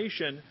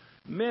tribulation,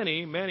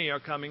 many, many are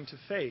coming to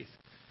faith.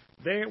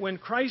 When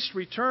Christ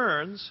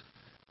returns,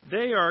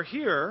 they are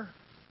here.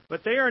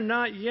 But they are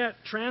not yet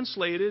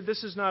translated.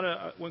 This is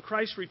not when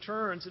Christ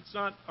returns, it's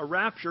not a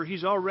rapture.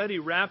 He's already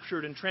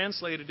raptured and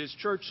translated His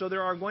church. So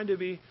there are going to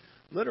be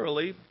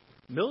literally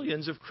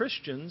millions of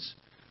Christians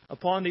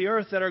upon the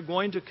earth that are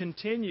going to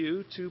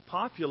continue to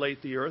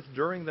populate the earth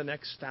during the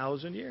next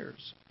 1,000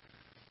 years.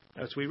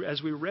 As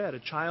we read, a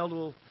child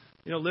will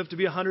live to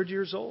be 100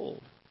 years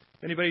old.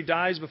 If anybody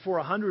dies before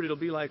 100, it'll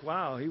be like,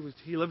 wow,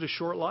 he lived a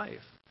short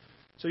life.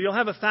 So you'll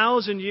have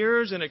 1,000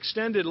 years, an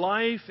extended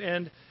life,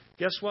 and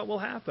guess what will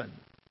happen?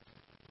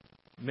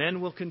 Men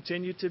will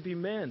continue to be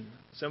men.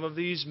 Some of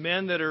these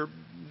men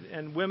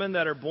and women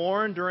that are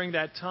born during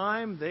that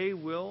time, they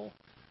will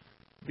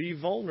be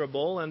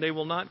vulnerable and they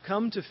will not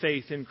come to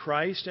faith in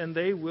Christ, and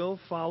they will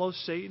follow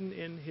Satan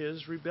in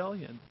his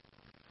rebellion.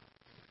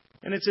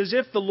 And it's as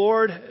if the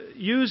Lord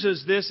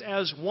uses this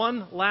as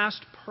one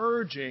last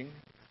purging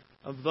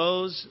of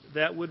those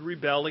that would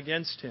rebel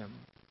against Him.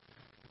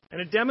 And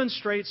it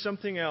demonstrates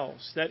something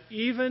else, that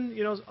even,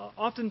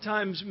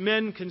 oftentimes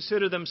men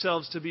consider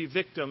themselves to be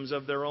victims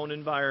of their own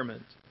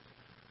environment.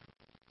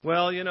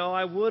 Well,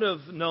 I would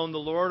have known the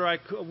Lord, or I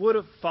would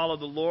have followed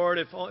the Lord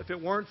if it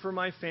weren't for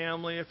my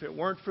family, if it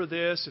weren't for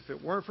this, if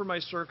it weren't for my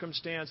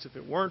circumstance, if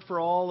it weren't for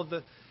all of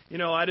the,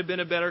 I'd have been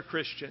a better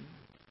Christian.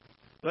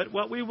 But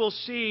what we will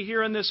see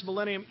here in this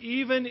millennium,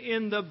 even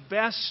in the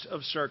best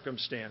of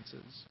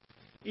circumstances,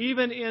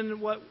 even in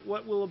what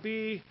will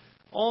be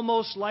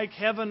almost like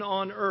heaven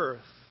on earth,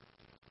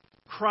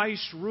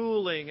 Christ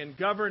ruling and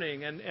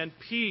governing and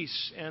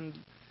peace and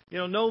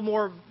no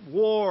more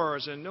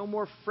wars and no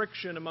more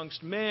friction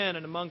amongst men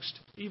and amongst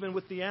even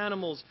with the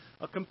animals,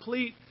 a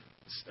complete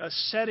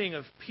setting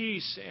of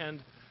peace and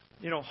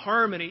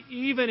harmony.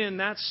 Even in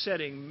that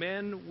setting,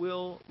 men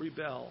will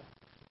rebel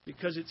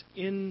because it's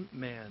in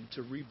man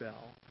to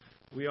rebel.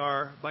 We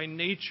are by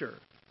nature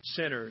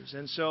sinners,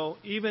 and so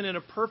even in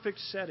a perfect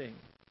setting,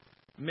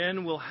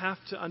 men will have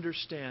to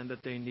understand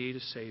that they need a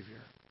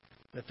Savior,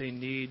 that they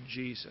need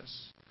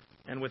Jesus.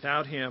 And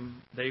without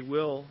Him, they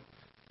will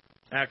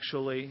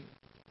actually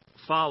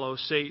follow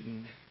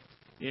Satan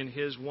in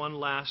his one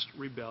last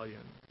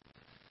rebellion.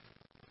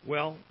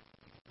 Well,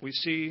 we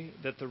see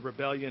that the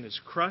rebellion is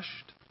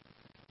crushed.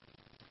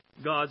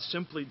 God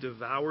simply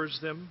devours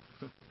them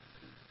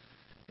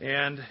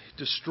and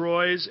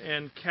destroys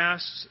and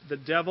casts the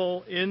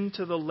devil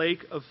into the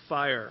lake of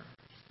fire.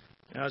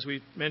 As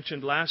we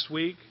mentioned last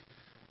week,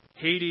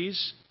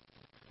 Hades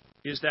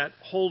is that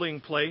holding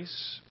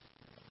place,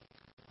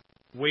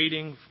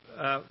 waiting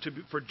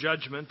for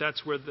judgment.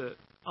 That's where the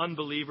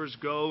unbelievers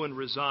go and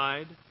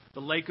reside.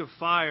 The lake of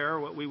fire,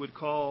 what we would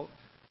call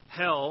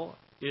hell,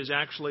 is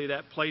actually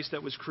that place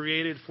that was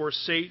created for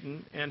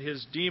Satan and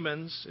his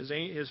demons,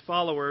 his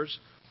followers,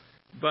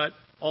 but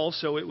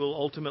also it will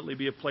ultimately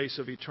be a place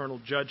of eternal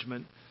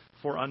judgment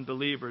for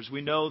unbelievers.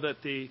 We know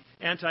that the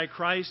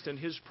Antichrist and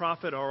his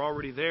prophet are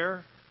already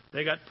there.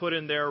 They got put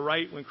in there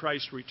right when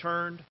Christ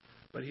returned,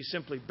 but He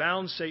simply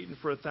bound Satan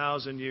for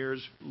 1,000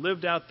 years,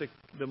 lived out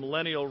the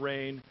millennial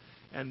reign,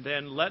 and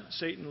then let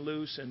Satan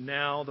loose, and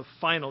now the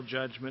final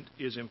judgment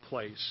is in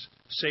place.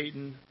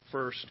 Satan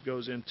first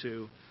goes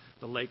into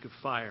the lake of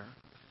fire.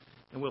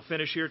 And we'll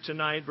finish here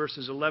tonight,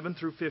 verses 11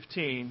 through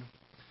 15.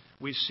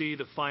 We see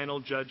the final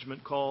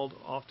judgment called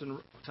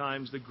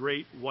oftentimes the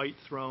Great White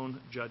Throne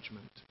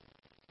Judgment.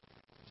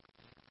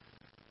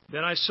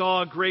 Then I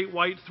saw a great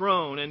white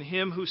throne, and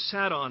Him who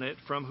sat on it,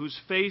 from whose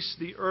face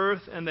the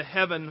earth and the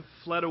heaven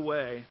fled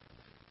away,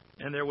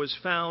 and there was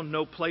found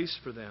no place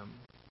for them.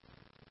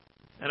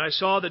 And I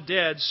saw the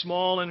dead,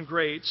 small and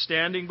great,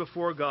 standing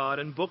before God,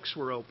 and books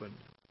were opened.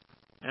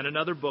 And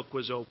another book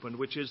was opened,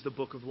 which is the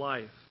book of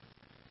life.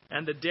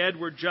 And the dead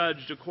were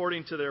judged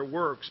according to their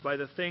works by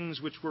the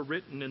things which were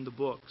written in the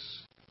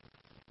books.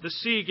 The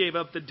sea gave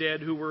up the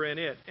dead who were in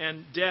it,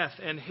 and death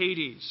and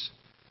Hades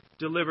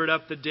delivered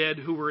up the dead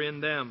who were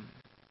in them.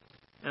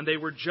 And they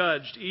were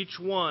judged, each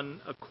one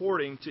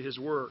according to his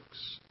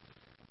works.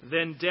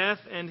 Then death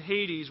and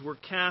Hades were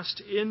cast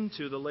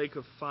into the lake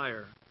of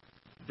fire.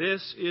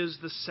 This is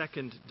the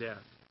second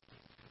death.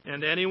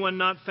 And anyone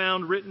not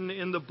found written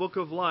in the book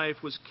of life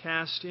was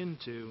cast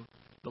into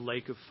the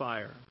lake of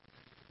fire.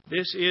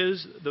 This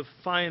is the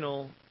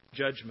final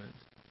judgment.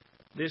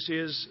 This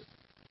is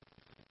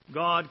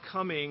God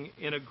coming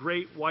in a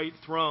great white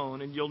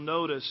throne, and you'll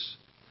notice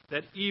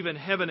that even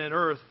heaven and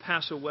earth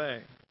pass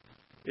away.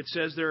 It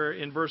says there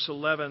in verse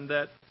 11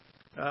 that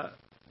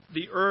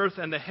the earth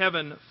and the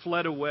heaven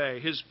fled away.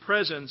 His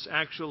presence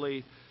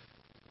actually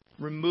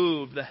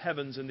removed the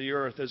heavens and the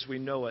earth as we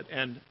know it,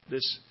 and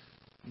this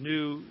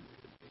new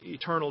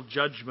eternal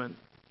judgment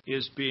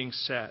is being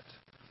set.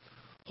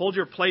 Hold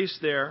your place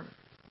there.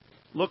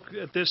 Look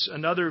at this,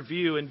 another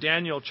view in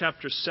Daniel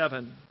chapter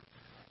 7.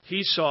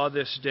 He saw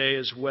this day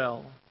as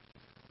well,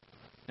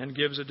 and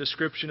gives a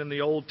description in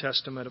the Old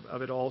Testament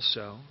of it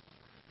also.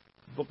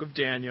 Book of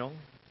Daniel.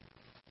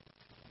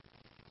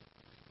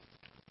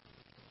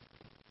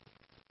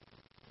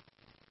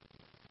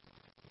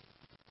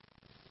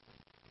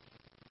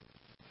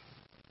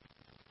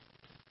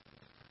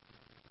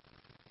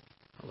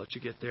 I'll let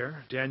you get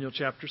there. Daniel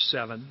chapter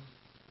 7.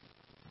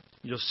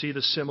 You'll see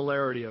the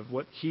similarity of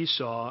what he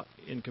saw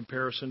in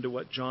comparison to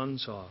what John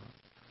saw.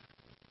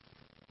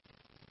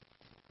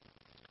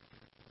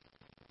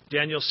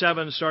 Daniel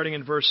 7, starting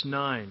in verse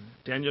 9.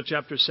 Daniel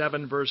chapter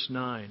 7, verse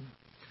 9.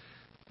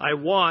 I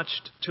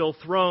watched till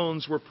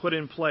thrones were put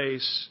in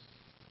place,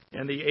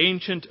 and the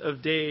Ancient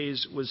of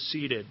Days was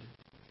seated.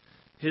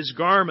 His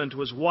garment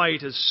was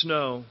white as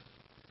snow,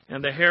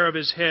 and the hair of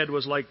his head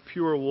was like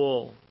pure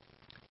wool.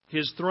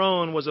 His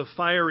throne was a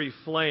fiery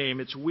flame,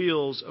 its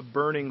wheels a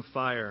burning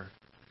fire.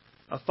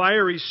 A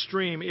fiery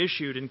stream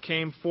issued and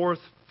came forth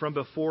from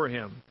before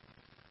him.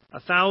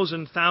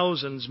 1,000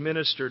 thousands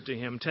ministered to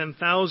him.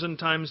 10,000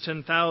 times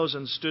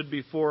 10,000 stood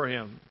before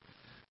him.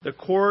 The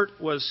court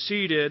was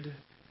seated,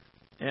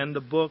 and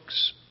the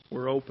books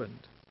were opened.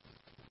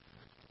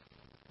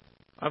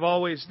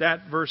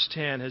 That verse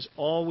 10 has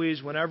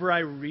always, whenever I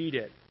read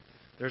it,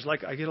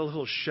 I get a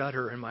little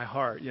shudder in my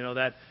heart.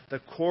 That the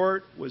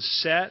court was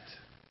set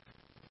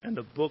and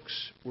the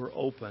books were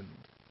opened.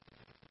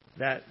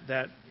 That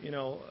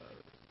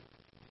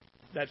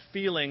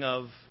feeling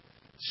of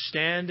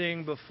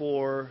standing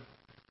before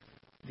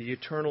the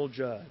eternal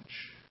judge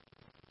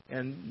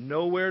and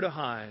nowhere to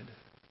hide,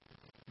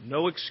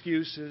 no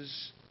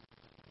excuses,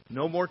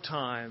 no more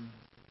time.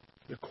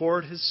 The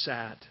court has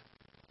sat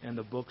and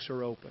the books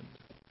are opened.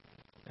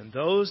 And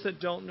those that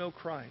don't know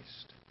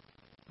Christ,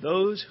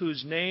 those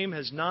whose name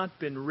has not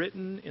been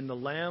written in the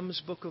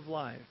Lamb's book of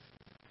life,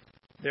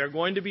 they are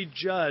going to be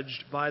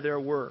judged by their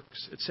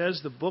works. It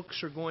says the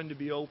books are going to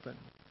be opened.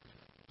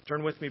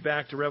 Turn with me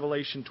back to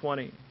Revelation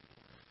 20.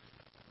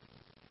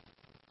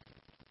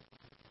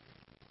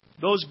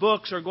 Those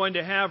books are going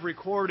to have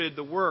recorded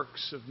the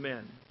works of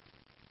men.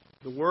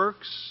 The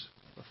works,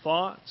 the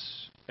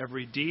thoughts,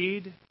 every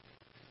deed.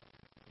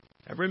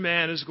 Every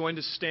man is going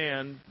to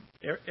stand.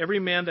 Every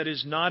man that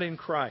is not in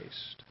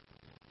Christ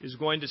is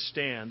going to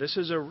stand. This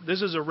is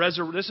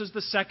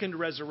the second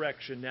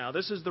resurrection now.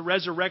 This is the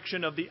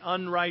resurrection of the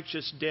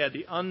unrighteous dead,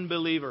 the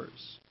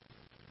unbelievers.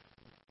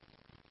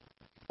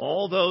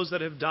 All those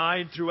that have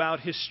died throughout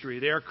history,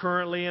 they are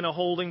currently in a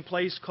holding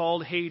place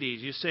called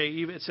Hades.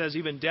 It says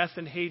even death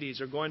and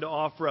Hades are going to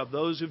offer up.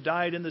 Those who've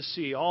died in the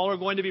sea, all are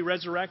going to be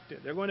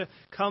resurrected. They're going to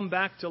come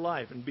back to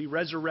life and be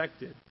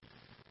resurrected,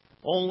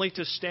 only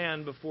to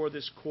stand before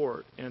this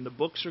court. And the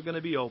books are going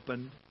to be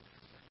opened.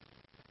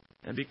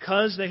 And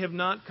because they have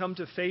not come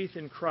to faith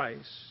in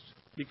Christ,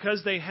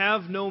 because they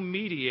have no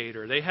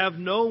mediator, they have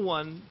no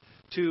one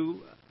to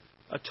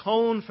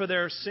atone for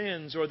their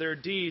sins or their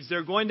deeds,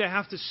 they're going to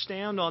have to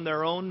stand on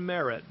their own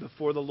merit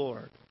before the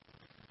Lord.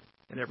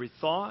 And every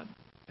thought,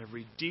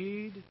 every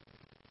deed,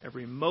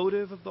 every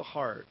motive of the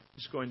heart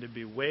is going to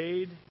be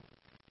weighed.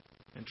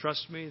 And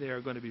trust me, they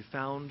are going to be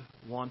found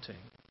wanting.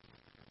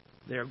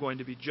 They are going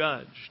to be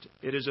judged.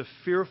 It is a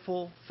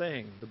fearful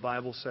thing, the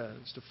Bible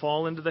says, to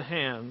fall into the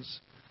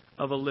hands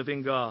of a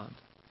living God.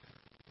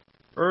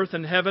 Earth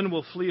and heaven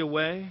will flee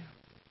away.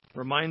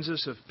 Reminds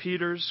us of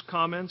Peter's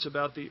comments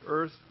about the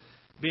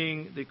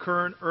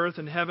current earth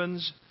and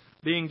heavens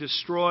being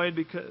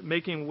destroyed,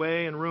 making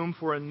way and room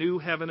for a new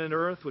heaven and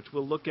earth, which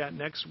we'll look at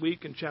next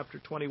week in chapter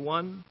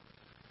 21.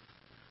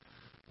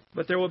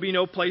 But there will be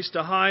no place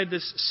to hide.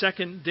 This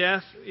second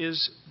death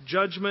is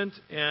judgment,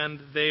 and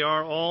they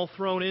are all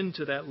thrown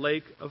into that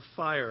lake of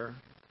fire.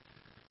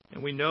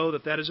 And we know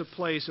that is a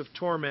place of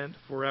torment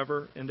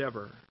forever and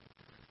ever.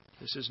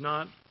 This is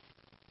not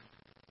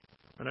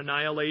an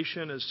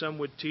annihilation, as some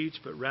would teach,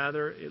 but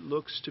rather it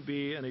looks to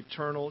be an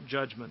eternal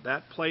judgment.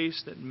 That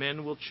place that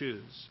men will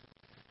choose,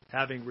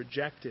 having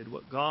rejected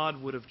what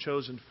God would have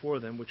chosen for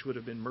them, which would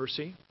have been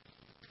mercy,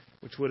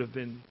 which would have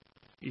been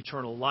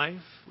eternal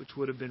life, which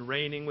would have been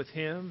reigning with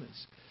Him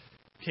as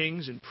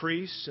kings and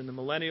priests in the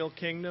millennial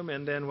kingdom.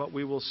 And then what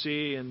we will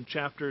see in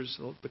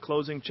the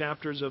closing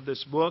chapters of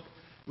this book,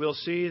 we'll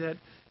see that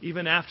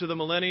even after the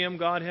millennium,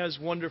 God has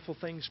wonderful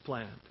things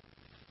planned.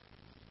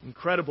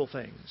 Incredible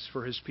things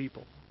for His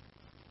people.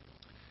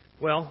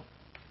 Well,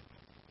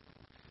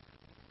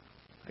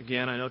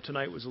 again, I know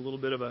tonight was a little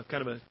bit of a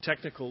kind of a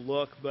technical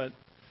look, but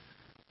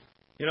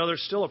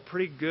there's still a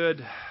pretty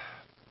good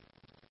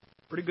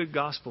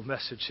gospel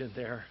message in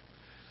there.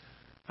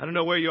 I don't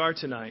know where you are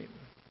tonight.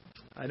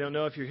 I don't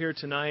know if you're here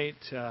tonight.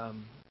 I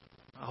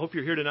hope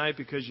you're here tonight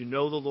because you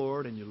know the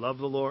Lord and you love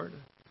the Lord,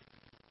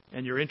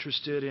 and you're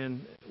interested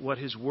in what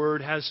His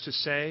Word has to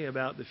say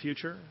about the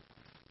future.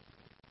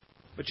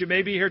 But you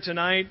may be here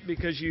tonight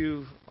because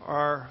you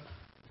are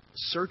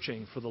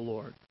searching for the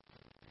Lord.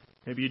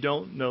 Maybe you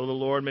don't know the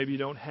Lord. Maybe you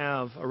don't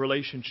have a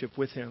relationship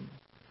with Him.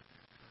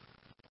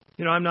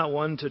 I'm not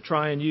one to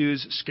try and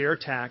use scare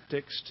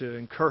tactics to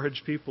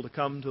encourage people to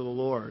come to the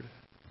Lord.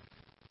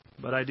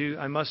 But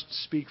I must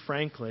speak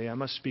frankly. I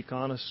must speak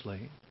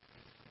honestly.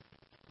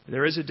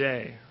 There is a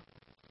day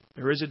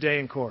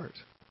in court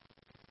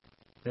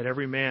that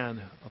every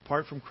man,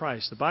 apart from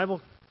Christ, the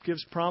Bible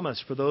gives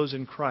promise for those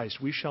in Christ,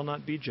 we shall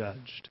not be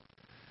judged.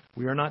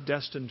 We are not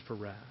destined for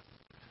wrath.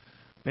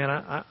 Man,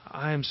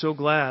 I am so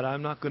glad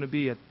I'm not going to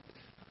be at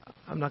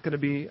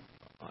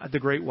the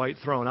great white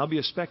throne. I'll be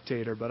a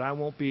spectator, but I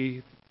won't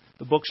be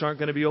The books aren't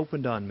going to be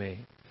opened on me.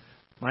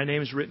 My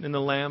name's written in the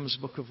Lamb's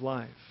book of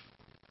life.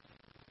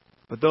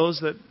 But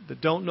those that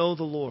don't know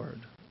the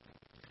Lord,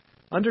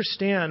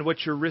 understand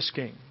what you're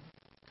risking.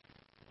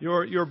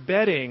 You're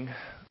betting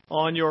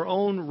on your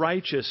own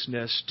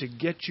righteousness to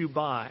get you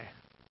by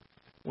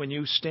when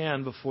you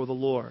stand before the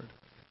Lord.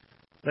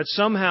 That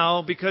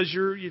somehow, because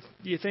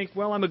you think,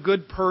 well, I'm a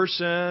good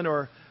person,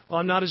 or well,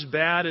 I'm not as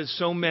bad as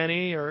so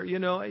many, or,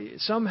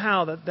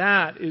 somehow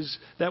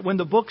that when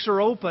the books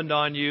are opened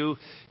on you,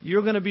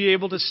 you're going to be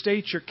able to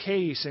state your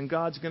case, and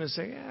God's going to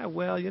say,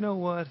 well, you know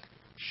what?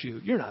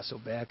 Shoot, you're not so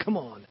bad. Come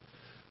on.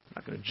 I'm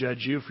not going to judge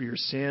you for your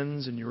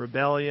sins and your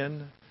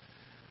rebellion.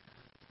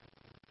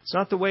 It's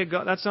not the way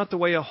God. That's not the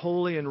way a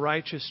holy and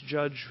righteous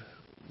judge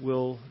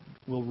will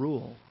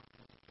rule,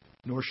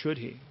 nor should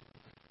he.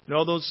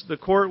 No, the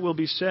court will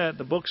be set,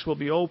 the books will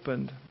be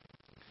opened,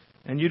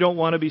 and you don't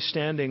want to be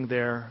standing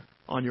there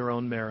on your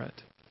own merit.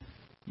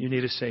 You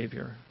need a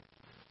Savior.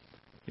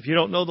 If you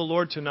don't know the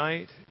Lord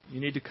tonight,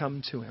 you need to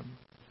come to Him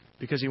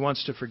because He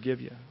wants to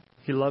forgive you.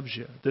 He loves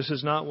you.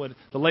 The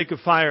lake of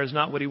fire is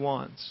not what He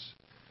wants.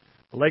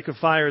 The lake of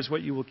fire is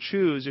what you will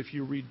choose if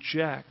you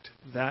reject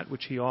that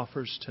which He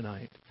offers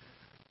tonight.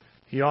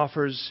 He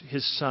offers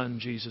His Son,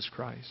 Jesus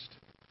Christ,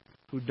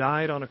 who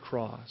died on a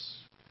cross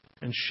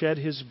and shed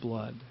His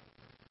blood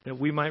that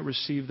we might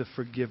receive the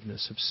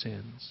forgiveness of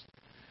sins.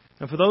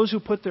 And for those who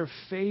put their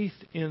faith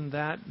in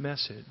that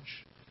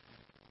message,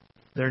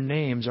 their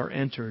names are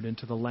entered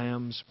into the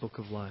Lamb's book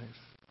of life.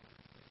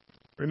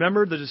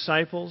 Remember the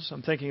disciples?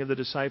 I'm thinking of the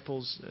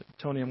disciples.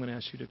 Tony, I'm going to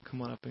ask you to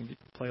come on up and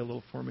play a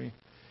little for me.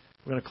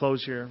 We're going to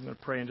close here. I'm going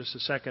to pray in just a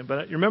second.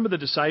 But you remember the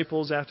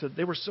disciples after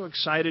they were so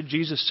excited.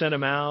 Jesus sent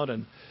them out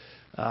and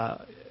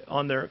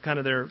on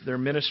their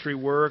ministry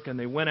work, and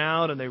they went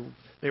out and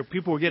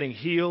people were getting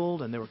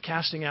healed and they were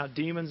casting out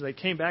demons. They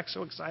came back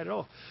so excited.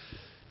 Oh,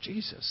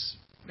 Jesus,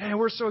 man,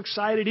 we're so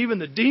excited. Even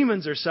the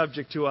demons are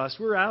subject to us.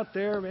 We're out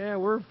there, man.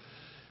 We're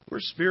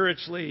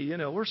spiritually,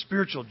 we're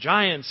spiritual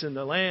giants in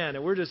the land,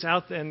 and we're just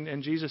out there.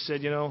 And Jesus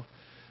said, don't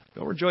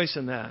rejoice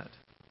in that.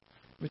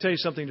 Let me tell you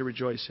something to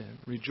rejoice in.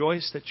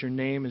 Rejoice that your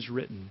name is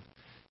written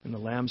in the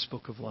Lamb's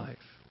book of life.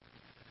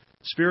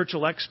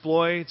 Spiritual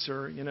exploits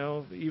or,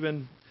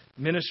 even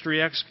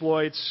ministry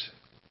exploits,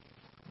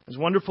 as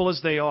wonderful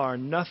as they are,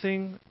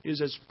 nothing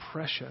is as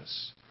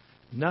precious,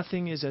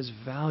 nothing is as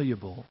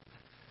valuable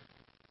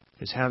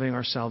as having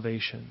our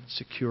salvation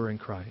secure in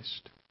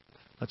Christ.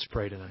 Let's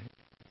pray tonight.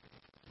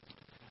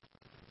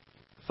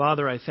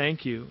 Father, I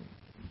thank you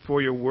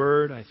for your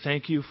word. I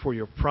thank you for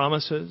your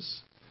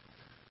promises.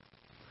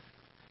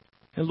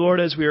 And Lord,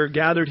 as we are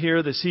gathered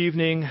here this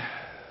evening,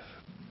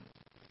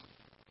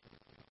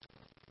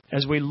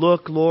 as we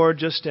look, Lord,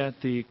 just at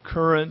the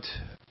current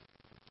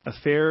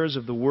affairs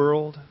of the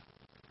world,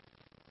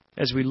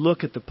 as we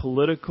look at the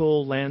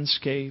political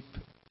landscape,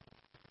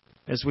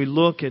 as we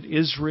look at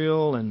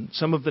Israel and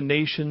some of the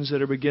nations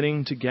that are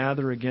beginning to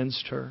gather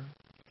against her,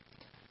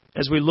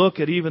 as we look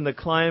at even the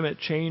climate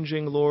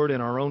changing, Lord, in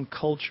our own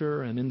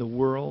culture and in the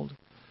world,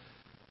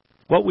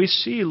 what we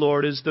see,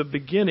 Lord, is the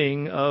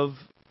beginning of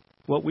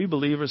what we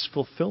believe is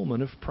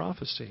fulfillment of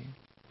prophecy.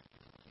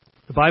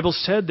 The Bible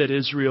said that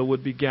Israel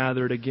would be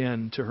gathered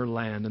again to her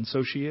land, and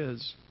so she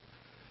is.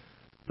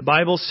 The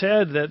Bible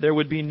said that there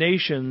would be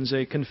nations,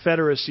 a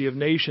confederacy of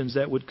nations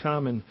that would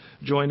come and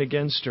join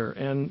against her.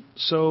 And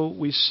so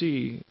we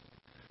see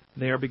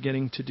they are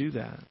beginning to do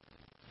that.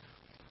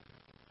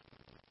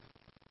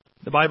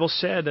 The Bible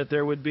said that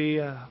there would be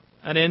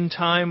an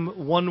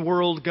end-time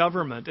one-world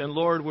government. And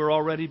Lord, we're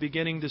already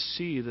beginning to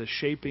see the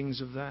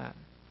shapings of that.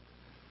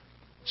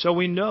 So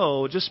we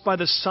know just by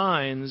the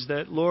signs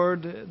that,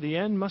 Lord, the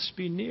end must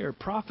be near,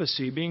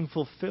 prophecy being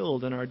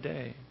fulfilled in our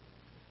day.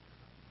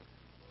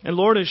 And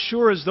Lord, as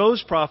sure as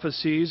those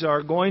prophecies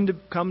are going to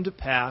come to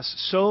pass,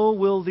 so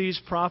will these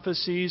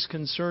prophecies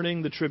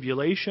concerning the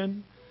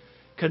tribulation,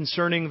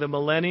 concerning the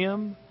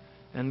millennium,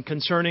 and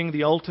concerning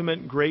the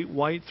ultimate great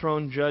white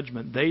throne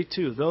judgment. They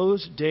too,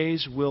 those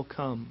days will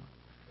come.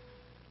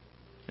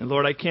 And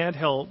Lord, I can't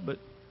help but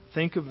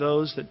think of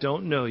those that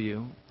don't know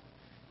you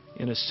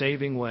in a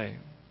saving way.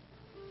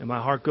 And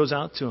my heart goes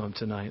out to them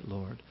tonight,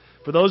 Lord.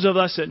 For those of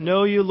us that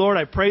know you, Lord,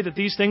 I pray that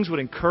these things would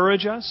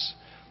encourage us.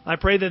 I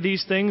pray that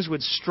these things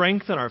would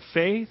strengthen our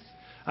faith.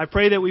 I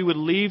pray that we would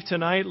leave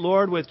tonight,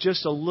 Lord, with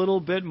just a little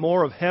bit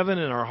more of heaven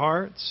in our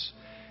hearts.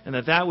 And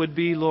that would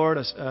be, Lord,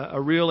 a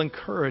real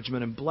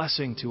encouragement and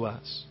blessing to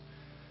us.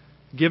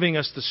 Giving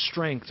us the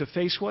strength to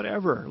face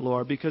whatever,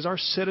 Lord, because our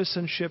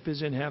citizenship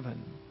is in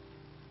heaven.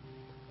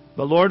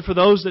 But Lord, for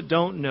those that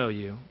don't know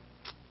you,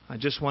 I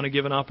just want to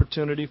give an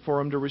opportunity for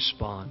them to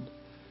respond.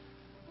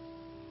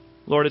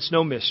 Lord, it's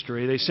no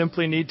mystery. They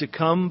simply need to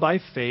come by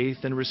faith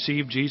and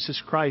receive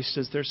Jesus Christ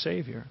as their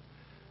Savior.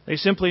 They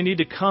simply need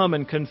to come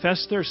and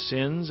confess their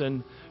sins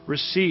and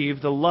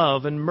receive the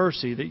love and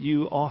mercy that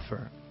you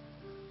offer.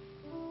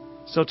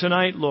 So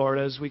tonight, Lord,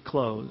 as we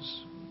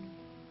close,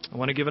 I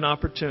want to give an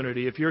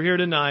opportunity. If you're here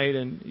tonight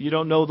and you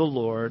don't know the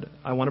Lord,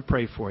 I want to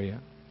pray for you.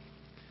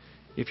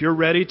 If you're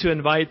ready to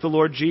invite the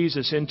Lord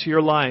Jesus into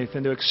your life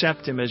and to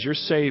accept Him as your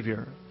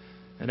Savior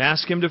and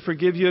ask Him to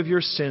forgive you of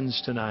your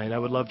sins tonight, I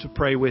would love to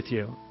pray with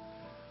you.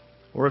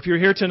 Or if you're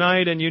here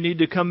tonight and you need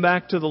to come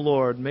back to the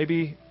Lord,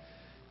 maybe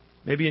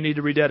you need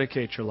to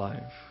rededicate your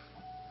life.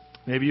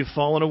 Maybe you've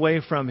fallen away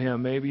from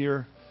Him. Maybe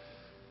you're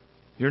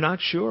not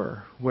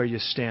sure where you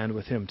stand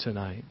with Him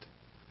tonight.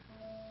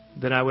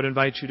 Then I would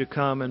invite you to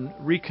come and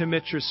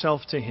recommit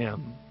yourself to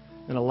Him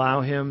and allow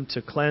Him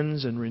to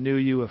cleanse and renew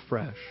you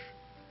afresh.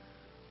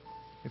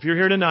 If you're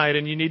here tonight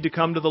and you need to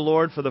come to the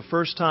Lord for the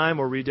first time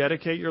or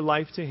rededicate your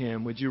life to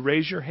Him, would you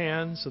raise your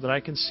hand so that I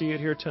can see it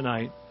here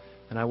tonight?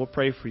 And I will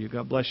pray for you.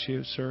 God bless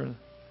you, sir.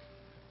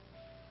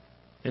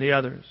 Any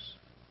others?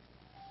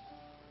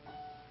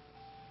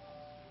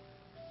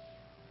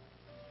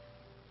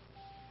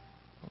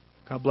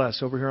 God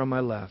bless. Over here on my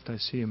left, I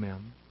see you,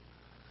 ma'am.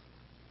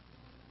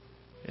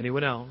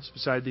 Anyone else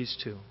beside these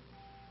two?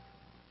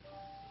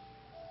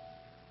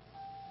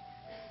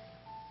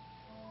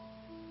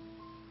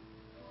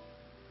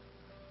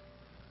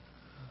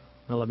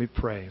 Now let me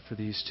pray for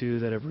these two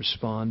that have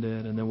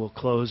responded, and then we'll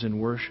close in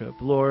worship.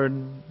 Lord,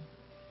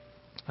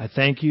 I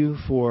thank You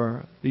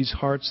for these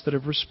hearts that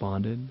have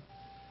responded.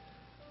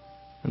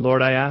 And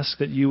Lord, I ask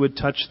that You would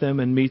touch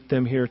them and meet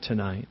them here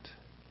tonight.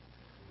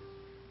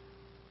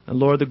 And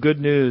Lord, the good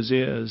news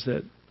is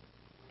that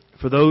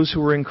for those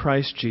who are in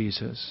Christ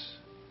Jesus,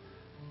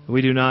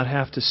 we do not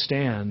have to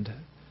stand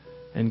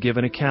and give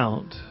an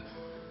account,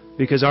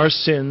 because our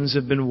sins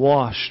have been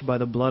washed by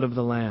the blood of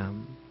the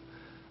Lamb.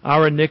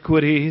 Our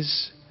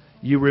iniquities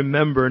You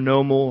remember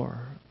no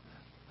more.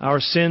 Our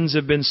sins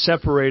have been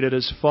separated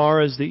as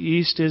far as the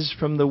east is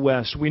from the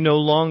west. We no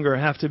longer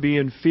have to be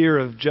in fear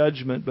of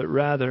judgment, but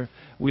rather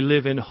we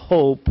live in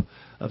hope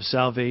of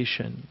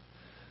salvation.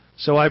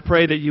 So I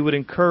pray that You would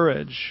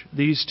encourage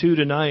these two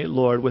tonight,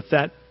 Lord, with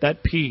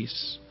that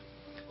peace.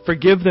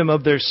 Forgive them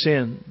of their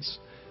sins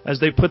as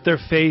they put their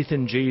faith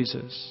in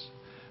Jesus.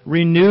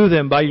 Renew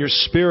them by Your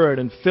Spirit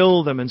and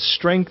fill them and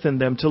strengthen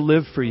them to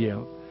live for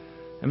You.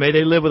 And may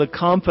they live with a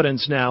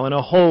confidence now and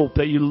a hope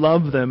that You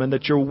love them and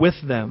that You're with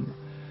them.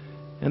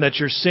 And that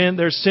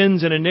their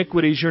sins and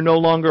iniquities You're no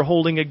longer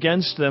holding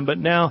against them, but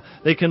now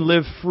they can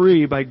live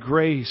free by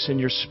grace in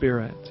Your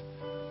Spirit.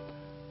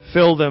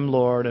 Fill them,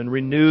 Lord, and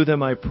renew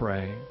them, I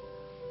pray.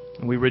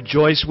 And we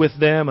rejoice with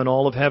them and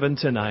all of heaven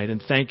tonight.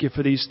 And thank You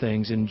for these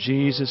things in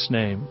Jesus'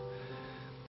 name.